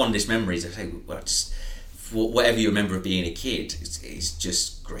of my fondest memories. I say, whatever you remember of being a kid, it's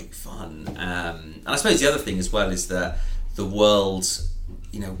just great fun. And I suppose the other thing as well is that the world,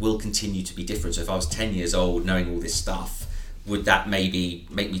 will continue to be different. So if I was 10 years old, knowing all this stuff, would that maybe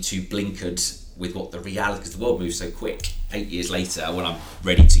make me too blinkered with what the reality, because the world moves so quick 8 years later when I'm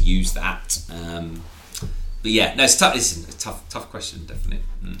ready to use that. But yeah, no, it's tough. It's a tough question, definitely.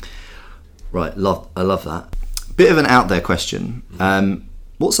 Right, I love that. Bit of an out there question.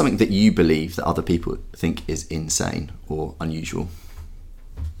 What's something that you believe that other people think is insane or unusual?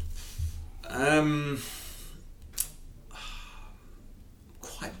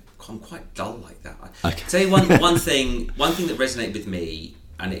 I'm quite dull like that. Okay. Tell you one thing that resonated with me,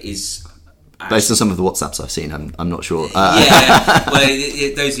 and it is based on some of the WhatsApps I've seen. I'm not sure. Yeah,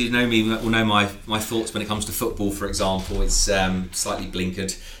 well, those who know me will know my thoughts when it comes to football. For example, it's slightly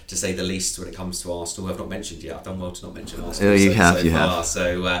blinkered, to say the least, when it comes to Arsenal. I've not mentioned yet. I've done well to not mention Arsenal. You have.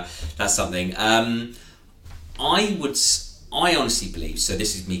 So that's something. I honestly believe. So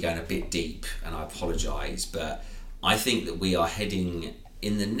this is me going a bit deep, and I apologise, but I think that we are heading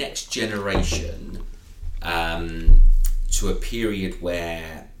in the next generation to a period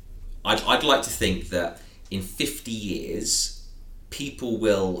where I'd like to think that in 50 years people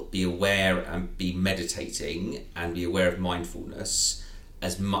will be aware and be meditating and be aware of mindfulness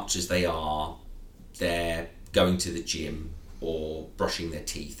as much as they're going to the gym or brushing their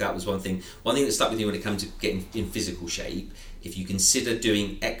teeth. That was one thing that stuck with me when it comes to getting in physical shape. If you consider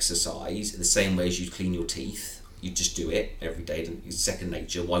doing exercise in the same way as you clean your teeth, you just do it every day. It's second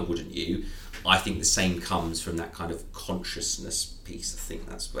nature. Why wouldn't you? I think the same comes from that kind of consciousness piece. I think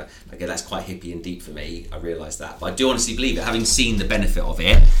that's where, again, that's quite hippie and deep for me. I realise that, but I do honestly believe it. Having seen the benefit of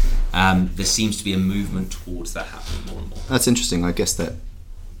it, there seems to be a movement towards that happening more and more. That's interesting. I guess that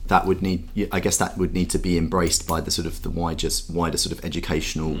would need to be embraced by the wider sort of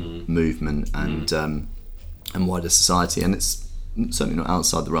educational movement and wider society, and it's certainly not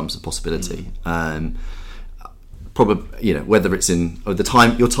outside the realms of possibility. Probably, whether it's in your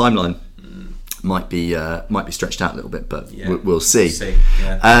timeline might be stretched out a little bit, but we'll see.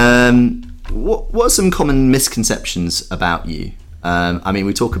 What are some common misconceptions about you?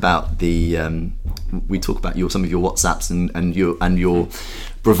 We talk about some of your WhatsApps and your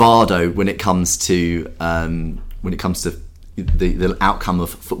bravado when it comes to the outcome of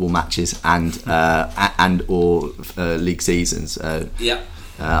football matches and or league seasons.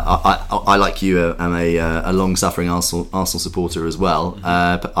 I like you, am a long-suffering Arsenal supporter as well.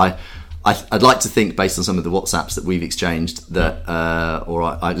 But I'd like to think, based on some of the WhatsApps that we've exchanged, that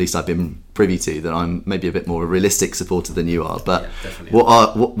at least I've been privy to, that I'm maybe a bit more a realistic supporter than you are. But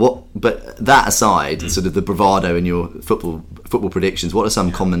but that aside, sort of the bravado in your football predictions, what are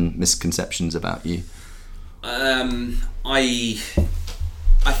some common misconceptions about you? I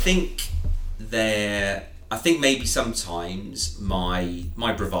think there I think maybe sometimes my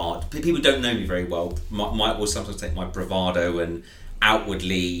bravado, people who don't know me very well might will sometimes take my bravado and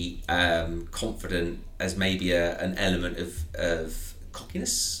outwardly confident as maybe an element of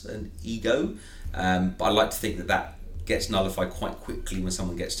cockiness and ego, but I like to think that gets nullified quite quickly when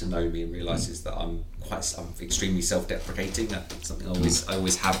someone gets to know me and realises that I'm extremely self-deprecating. That's something I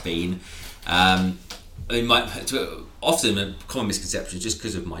always have been. I mean, often a common misconception is just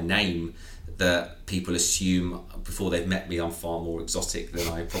because of my name that people assume before they've met me I'm far more exotic than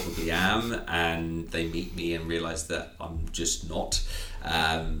I probably am, and they meet me and realise that I'm just not.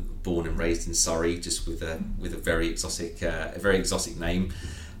 Born and raised in Surrey, just with a very exotic name,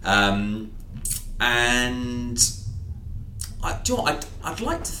 and I'd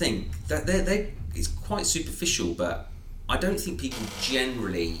like to think that it's quite superficial, but I don't think people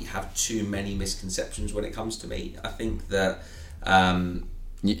generally have too many misconceptions when it comes to me. I think that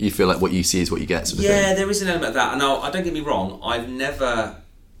you feel like what you see is what you get, sort of yeah, thing. there is an element of that. And I don't get me wrong, I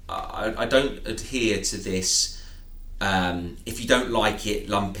don't adhere to this. If you don't like it,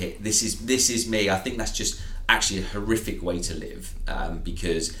 lump it. This is me. I think that's just actually a horrific way to live,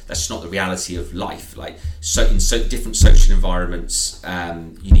 because that's just not the reality of life. Like, in different social environments,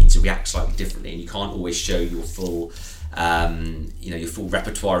 you need to react slightly differently, and you can't always show your full, your full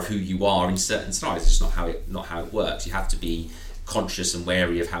repertoire of who you are in certain scenarios. It's just not how it works. You have to be conscious and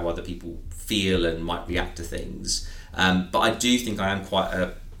wary of how other people feel and might react to things. But I do think I am quite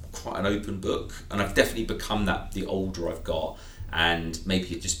an open book, and I've definitely become that the older I've got, and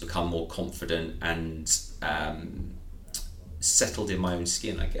maybe I've just become more confident and settled in my own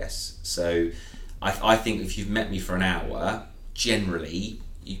skin, I guess. So I think if you've met me for an hour, generally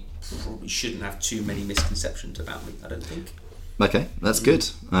you probably shouldn't have too many misconceptions about me, I don't think. Okay, that's good.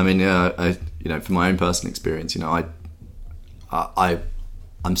 I mean, from my own personal experience,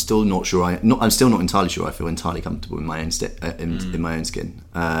 I'm still not sure. I'm still not entirely sure I feel entirely comfortable in my own in my own skin,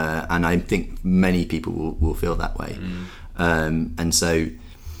 and I think many people will feel that way. And so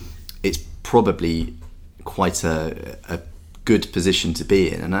it's probably quite a good position to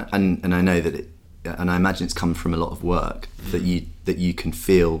be in, and I know that and I imagine it's come from a lot of work that you can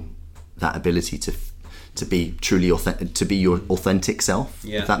feel that ability to be truly authentic, to be your authentic self.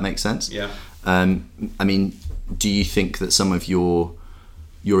 Yeah. If that makes sense. Yeah. I mean, do you think that some of your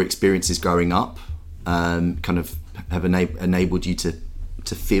experiences growing up kind of have enabled you to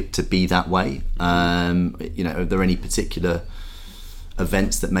feel, to be that way? Are there any particular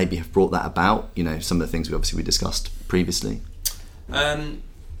events that maybe have brought that about? Some of the things we discussed previously.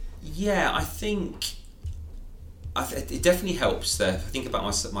 I think it definitely helps that if I think about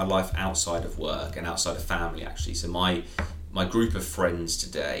my life outside of work and outside of family, actually. So my group of friends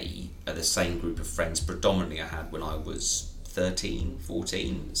today are the same group of friends predominantly I had when I was 13,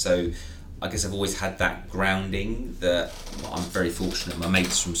 14. So I guess I've always had that grounding that I'm very fortunate. My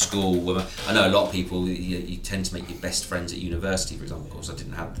mates from school, I know a lot of people, you tend to make your best friends at university, for example. Of course, I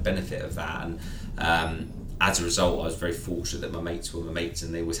didn't have the benefit of that. And as a result, I was very fortunate that my mates were my mates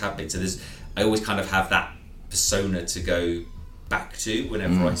and they always have been. So I always kind of have that persona to go back to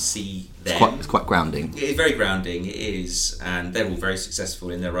whenever I see them. It's quite grounding. It's very grounding, it is. And they're all very successful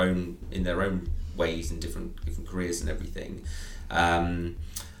in their own ways, in different careers and everything.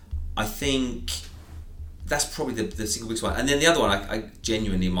 I think that's probably the single biggest one. And then the other one, I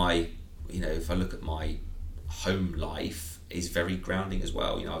genuinely, if I look at my home life, is very grounding as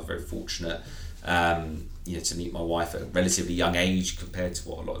well. I was very fortunate, to meet my wife at a relatively young age compared to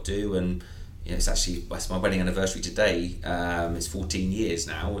what a lot do. And it's my wedding anniversary today. It's 14 years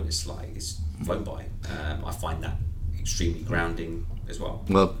now, and it's flown by. I find that extremely grounding as well.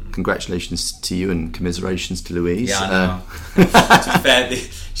 Well, congratulations to you and commiserations to Louise. Yeah, I know. To be fair,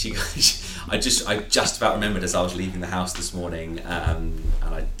 I just about remembered as I was leaving the house this morning, and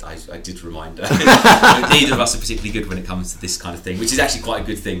I did remind her. Neither of us are particularly good when it comes to this kind of thing, which is actually quite a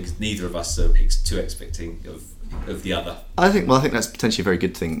good thing because neither of us are too expecting of the other. I think that's potentially a very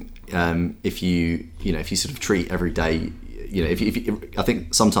good thing. If you sort of treat every day, I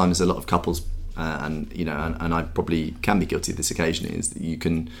think sometimes a lot of couples. And I probably can be guilty of this occasionally, is that you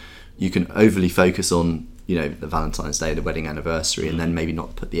can overly focus on the Valentine's Day, the wedding anniversary, and then maybe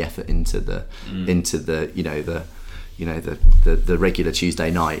not put the effort into the regular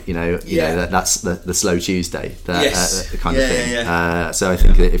Tuesday night. That's the slow Tuesday, kind of thing. So I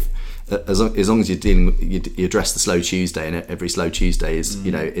think that as long as you address the slow Tuesday, and every slow Tuesday is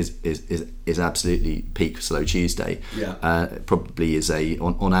is absolutely peak slow Tuesday. Probably is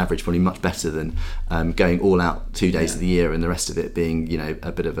on average probably much better than going all out 2 days of the year and the rest of it being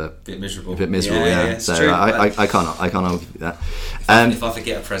a bit miserable. So true, I can't argue with that. If I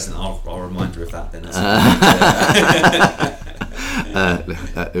forget a present, I'll remind her of that then.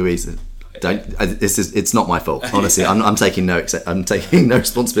 Louise, it's not my fault, honestly. I'm taking no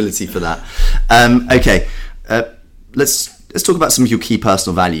responsibility for that. Okay, let's talk about some of your key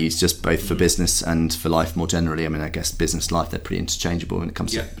personal values, just both for business and for life more generally. I mean, I guess business life, they're pretty interchangeable when it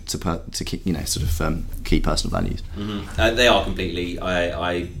comes to key personal values. They are completely.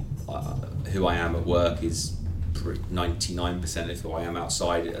 I who I am at work is 99% of who I am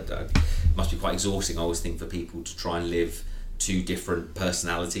outside. It must be quite exhausting, I always think, for people to try and live two different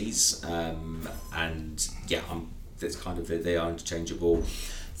personalities, that's kind of it. They are interchangeable.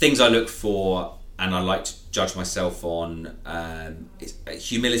 Things I look for and I like to judge myself on,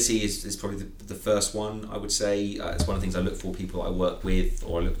 humility is probably the first one, I would say. It's one of the things I look for people I work with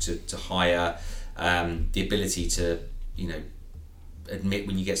or I look to hire. The ability to admit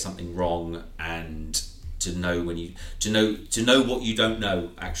when you get something wrong, and to know when you to know what you don't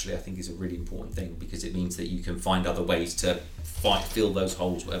know, actually, I think is a really important thing, because it means that you can find other ways to fill those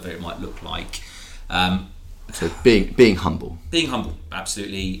holes, whatever it might look like. So being humble,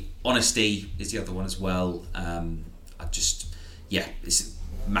 absolutely. Honesty is the other one as well. It's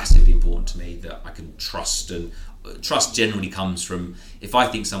massively important to me that I can trust, and trust generally comes from, if I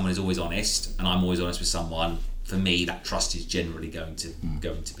think someone is always honest and I'm always honest with someone, for me that trust is generally going to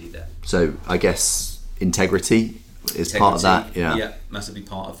be there. So I guess integrity is part of that. Yeah, massively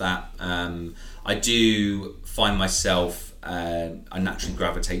part of that. I do find myself I naturally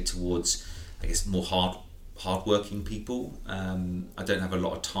gravitate towards, I guess, more hard-working people. I don't have a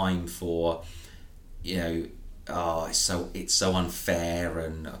lot of time for, it's so unfair,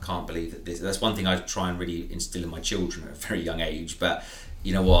 and I can't believe that this. That's one thing I try and really instill in my children at a very young age. But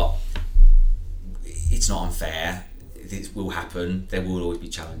you know what? It's not unfair. It will happen. There will always be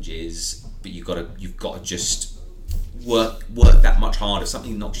challenges, but you've got to just work that much harder. If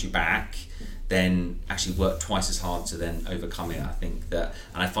something knocks you back, then actually work twice as hard to then overcome it. I think that,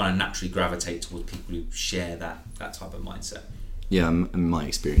 and I find I naturally gravitate towards people who share that type of mindset. Yeah, my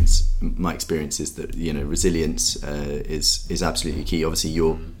experience is that resilience is absolutely key. Obviously,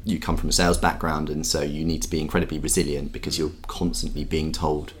 you come from a sales background, and so you need to be incredibly resilient because you're constantly being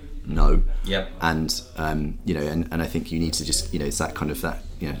told no. Yep. And and I think you need to just it's that kind of that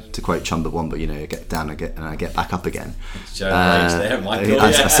to quote Chumbawamba, I get down and I get back up again. There, Michael.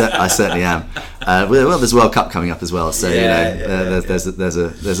 I certainly am. Well, there's World Cup coming up as well, so there's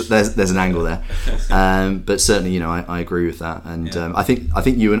an angle there. But certainly I agree with that, and I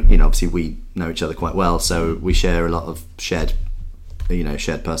think you and obviously we know each other quite well, so we share a lot of shared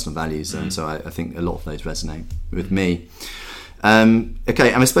personal values, and so I think a lot of those resonate with me. Okay, and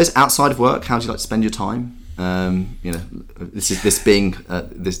I suppose outside of work, how do you like to spend your time? This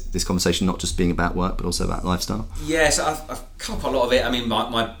conversation not just being about work, but also about lifestyle. Yes, I've covered quite a lot of it. I mean,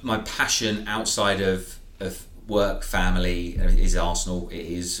 my passion outside of work, family, is Arsenal. It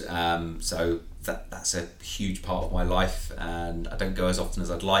is so that's a huge part of my life, and I don't go as often as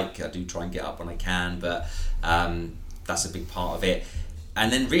I'd like. I do try and get up when I can, but that's a big part of it.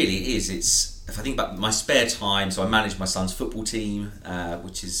 And then really it's if I think about my spare time, so I manage my son's football team,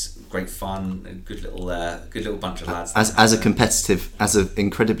 which is great fun, a good little bunch of lads. As an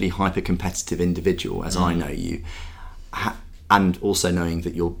incredibly hyper competitive individual, as I know you, and also knowing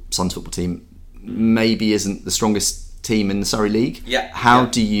that your son's football team maybe isn't the strongest team in the Surrey League. Yeah. How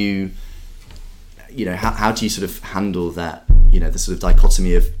do you sort of handle that? The sort of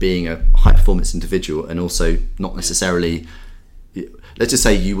dichotomy of being a high performance individual and also not necessarily. Let's just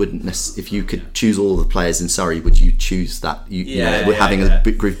say you wouldn't if you could choose all the players in Surrey, would you choose that? We're having a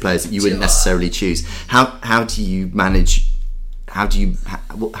big group of players that you wouldn't necessarily choose. How do you manage? How do you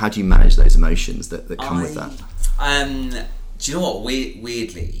manage those emotions that come with that? Do you know what?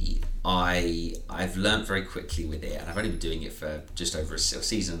 Weirdly, I've learnt very quickly with it, and I've only been doing it for just over a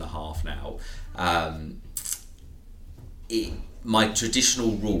season and a half now. My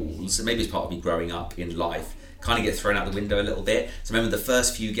traditional rules, and maybe it's part of me growing up in life, kind of get thrown out the window a little bit. So I remember the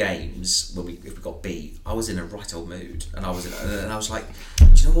first few games if we got beat, I was in a right old mood, and I was like, do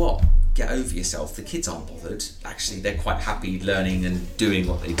you know what? Get over yourself. The kids aren't bothered. Actually, they're quite happy learning and doing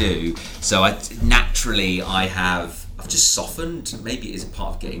what they do. So I've just softened. Maybe it is a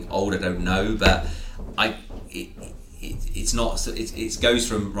part of getting old. I don't know, but it's not. It goes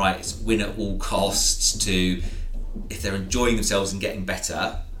from it's win at all costs to if they're enjoying themselves and getting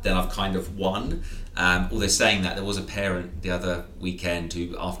better, then I've kind of won. Although saying that, there was a parent the other weekend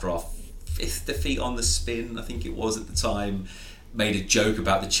who, after our 5th defeat on the spin, I think it was at the time, made a joke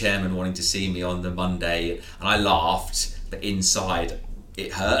about the chairman wanting to see me on the Monday, and I laughed, but inside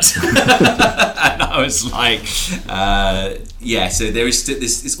it hurt. And I was like, so there is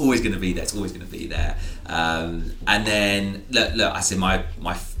this. It's always going to be there. It's always going to be there. And then look, I say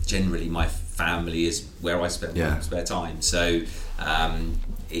generally my family is where I spend my spare time. So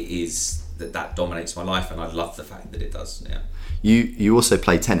it is that dominates my life, and I love the fact that it does. Yeah. You also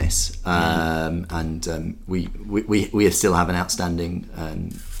play tennis, and we still have an outstanding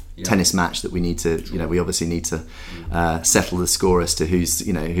tennis match that we need to. We obviously need to settle the score as to who's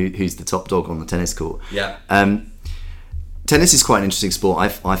the top dog on the tennis court. Yeah. Tennis is quite an interesting sport.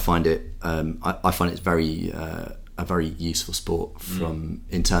 I find it. I find it's a very useful sport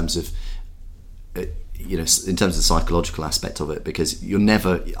in terms of. In terms of the psychological aspect of it, because you're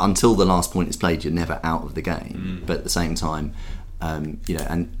never, until the last point is played, you're never out of the game. But at the same time, at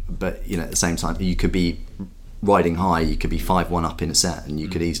the same time, you could be riding high. You could be 5-1 up in a set, and you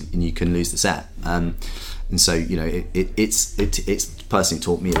can lose the set. And so it's personally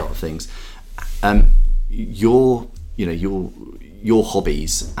taught me a lot of things. Your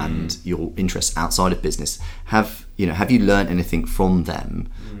hobbies and your interests outside of business, have you learned anything from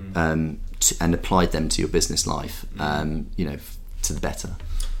them? And applied them to your business life, to the better?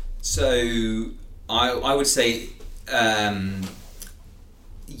 So I would say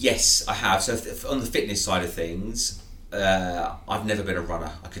yes, I have. So on the fitness side of things, I've never been a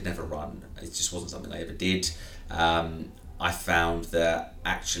runner. I could never run. It just wasn't something I ever did. I found that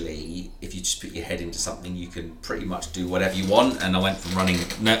actually, if you just put your head into something, you can pretty much do whatever you want. And I went from running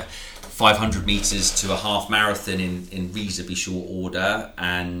 500 metres to a half marathon in reasonably short order,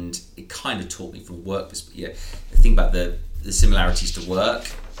 and it kind of taught me from work perspective. The thing about the similarities to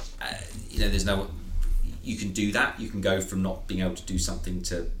work, there's no. You can do that. You can go from not being able to do something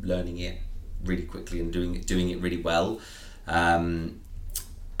to learning it really quickly and doing it really well.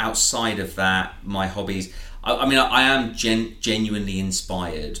 Outside of that, my hobbies. I am genuinely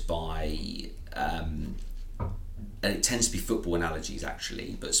inspired by, and it tends to be football analogies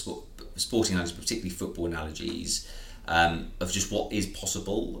actually, but sporting analogies, particularly football analogies, of just what is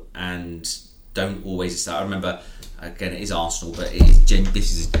possible and don't always. I remember, again, it is Arsenal, but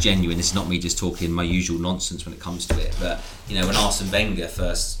this is genuine. This is not me just talking my usual nonsense when it comes to it. But when Arsene Wenger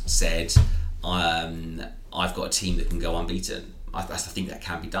first said, "I've got a team that can go unbeaten," I think that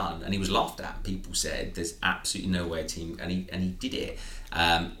can be done, and he was laughed at. People said there's absolutely no way a team, and he did it.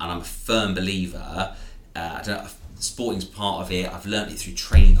 And I'm a firm believer. I don't know, sporting's part of it. I've learned it through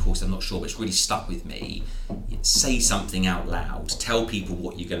training course. I'm not sure, but it's really stuck with me. Say something out loud. Tell people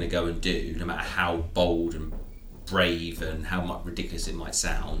what you're going to go and do, no matter how bold and brave and how much ridiculous it might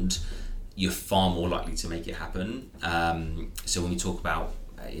sound. You're far more likely to make it happen. So when we talk about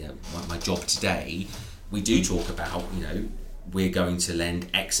my job today, we do talk about we're going to lend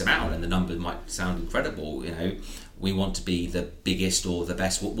X amount, and the number might sound incredible. We want to be the biggest or the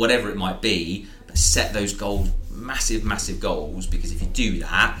best, whatever it might be. But set those goals, massive goals, because if you do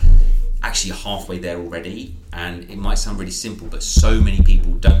that, actually you're halfway there already. And it might sound really simple, but so many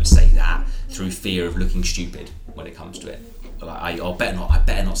people don't say that through fear of looking stupid when it comes to it. Like, I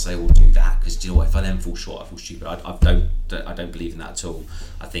better not say we'll do that, because do you know what? If I then fall short, I feel stupid. I don't believe in that at all.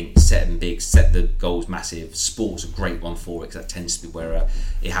 I think set them big, set the goals massive. Sport's a great one for it, because that tends to be where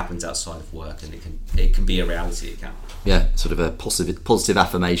it happens outside of work, and it can be a reality. It can. Yeah, sort of a positive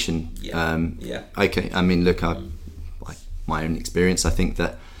affirmation. Yeah. Okay. I mean, look, like my own experience, I think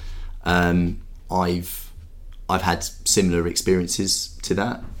that I've had similar experiences to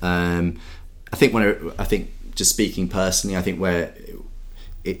that. I think just speaking personally, I think where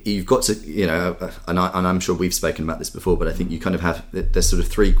you've got to, and I'm sure we've spoken about this before, but I think you kind of have, there's sort of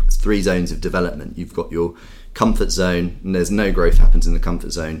three zones of development. You've got your comfort zone, and there's no growth happens in the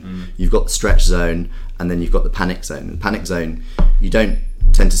comfort zone. You've got the stretch zone, and then you've got the panic zone. And the panic zone, you don't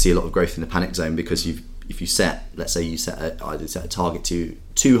tend to see a lot of growth in the panic zone, because if you set, let's say you either set a target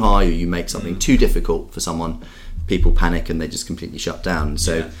too high, or you make something too difficult for someone, people panic and they just completely shut down.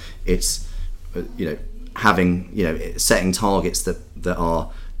 So it's having setting targets that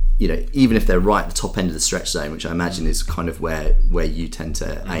are even if they're right at the top end of the stretch zone, which I imagine is kind of where you tend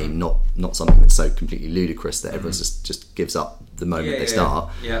to aim, not something that's so completely ludicrous that everyone just gives up the moment they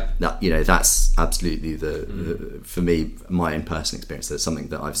start. That's absolutely for me, my own personal experience, that's something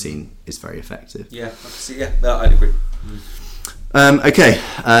that I've seen is very effective. I'd agree. Okay,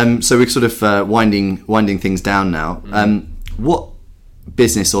 so we're sort of winding things down now. What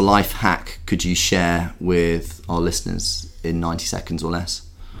business or life hack could you share with our listeners in 90 seconds or less?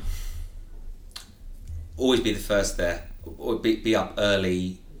 always be the first there, or be up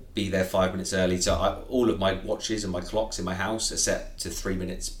early, be there 5 minutes early. So all of my watches and my clocks in my house are set to 3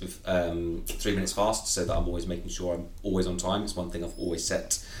 minutes 3 minutes fast, so that I'm always making sure I'm always on time. It's one thing I've always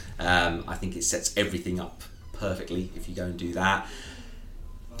set. I think it sets everything up perfectly if you go and do that.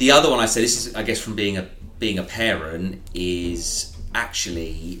 The other one I say, this is I guess from being a parent, is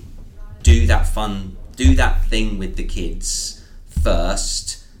actually do that thing with the kids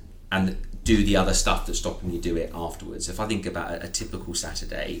first and do the other stuff that's stopping you do it afterwards. If I think about a typical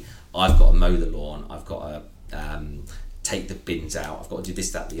Saturday, I've got to mow the lawn, I've got to take the bins out, I've got to do this,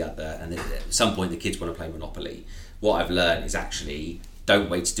 that, the other, and then at some point the kids want to play Monopoly. What I've learned is actually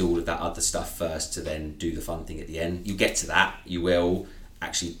don't wait to do all of that other stuff first to then do the fun thing at the end. You get to that, you will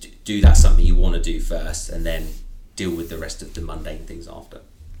actually do that something you want to do first, and then deal with the rest of the mundane things after.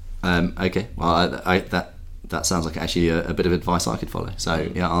 Okay, well, that sounds like actually a bit of advice I could follow. So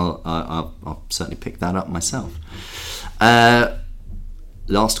yeah, I'll certainly pick that up myself.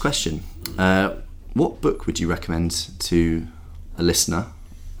 Last question: what book would you recommend to a listener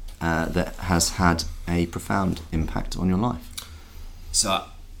that has had a profound impact on your life? So,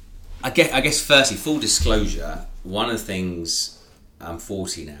 I guess firstly, full disclosure. One of the things, I'm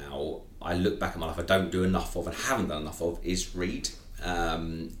 40 now, I look back at my life, I don't do enough of and haven't done enough of is read.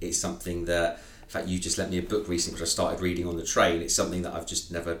 It's something that, in fact, you just lent me a book recently which I started reading on the train. It's something that I've just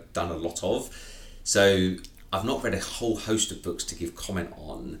never done a lot of. So I've not read a whole host of books to give comment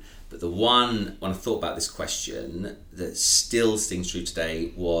on, but the one, when I thought about this question, that still stings true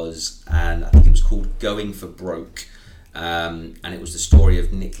today was, and I think it was called Going for Broke. And it was the story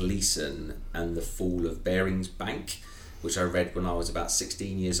of Nick Leeson and the fall of Barings Bank, which I read when I was about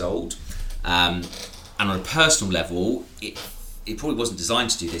 16 years old. And on a personal level, it probably wasn't designed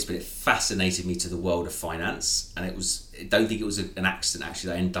to do this, but it fascinated me to the world of finance. And I don't think it was an accident,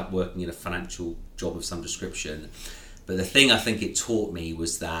 actually, that I ended up working in a financial job of some description. But the thing I think it taught me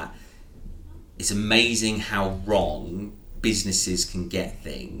was that it's amazing how wrong businesses can get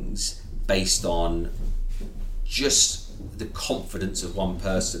things based on just the confidence of one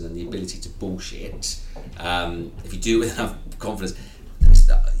person and the ability to bullshit. If you do it with enough confidence,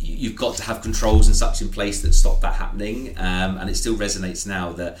 you've got to have controls and such in place that stop that happening. And it still resonates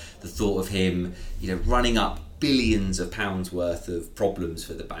now, that the thought of him, running up billions of pounds worth of problems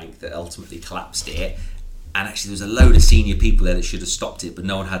for the bank that ultimately collapsed it. And actually there was a load of senior people there that should have stopped it, but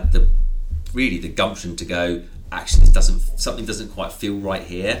no one had the gumption to go, actually something doesn't quite feel right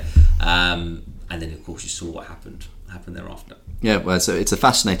here. And then of course you saw what happened thereafter. Yeah, well, so it's a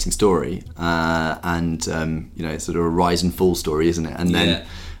fascinating story, and it's sort of a rise and fall story, isn't it? And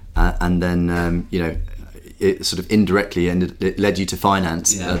then it sort of indirectly it led you to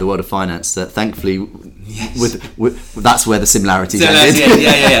finance, the world of finance. That thankfully, yes. with that's where the similarities ended.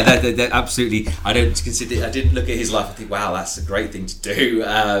 Yeah, absolutely. I didn't look at his life and think, wow, that's a great thing to do.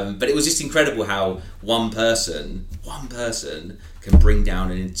 But it was just incredible how one person can bring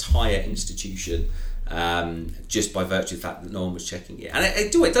down an entire institution. Just by virtue of the fact that no one was checking it. And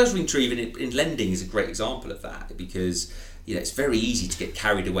it does ring true. Even in lending is a great example of that, because it's very easy to get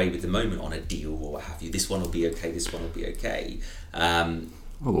carried away with the moment on a deal or what have you. This one will be okay, this one will be okay.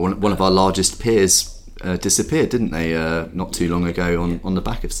 One of our largest peers disappeared, didn't they, not too long ago on the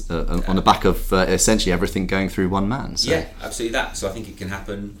back of essentially everything going through one man. So. Yeah, absolutely that. So I think it can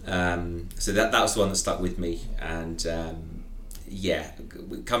happen. So that was the one that stuck with me. And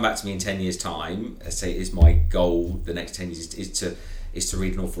come back to me in 10 years' time. I say is my goal. The next 10 years is to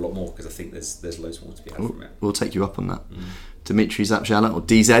read an awful lot more, because I think there's loads more to be had from it. We'll take you up on that. Dimitri Zaprzala, or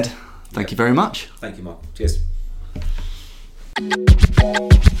DZ. Thank you very much. Thank you, Mark. Cheers.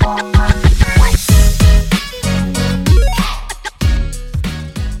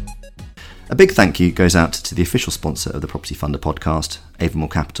 A big thank you goes out to the official sponsor of the Property Funder podcast, Avonmore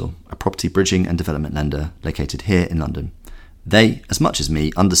Capital, a property bridging and development lender located here in London. They, as much as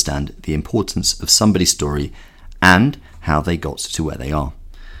me, understand the importance of somebody's story and how they got to where they are.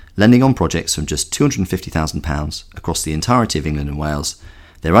 Lending on projects from just £250,000 across the entirety of England and Wales,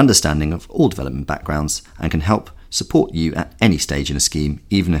 their understanding of all development backgrounds and can help support you at any stage in a scheme,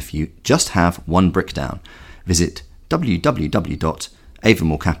 even if you just have one brick down. Visit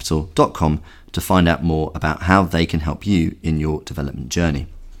www.avonmorecapital.com to find out more about how they can help you in your development journey.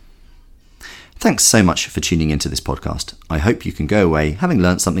 Thanks so much for tuning into this podcast. I hope you can go away having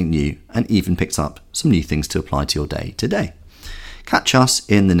learnt something new and even picked up some new things to apply to your day today. Catch us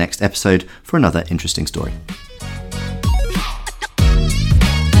in the next episode for another interesting story.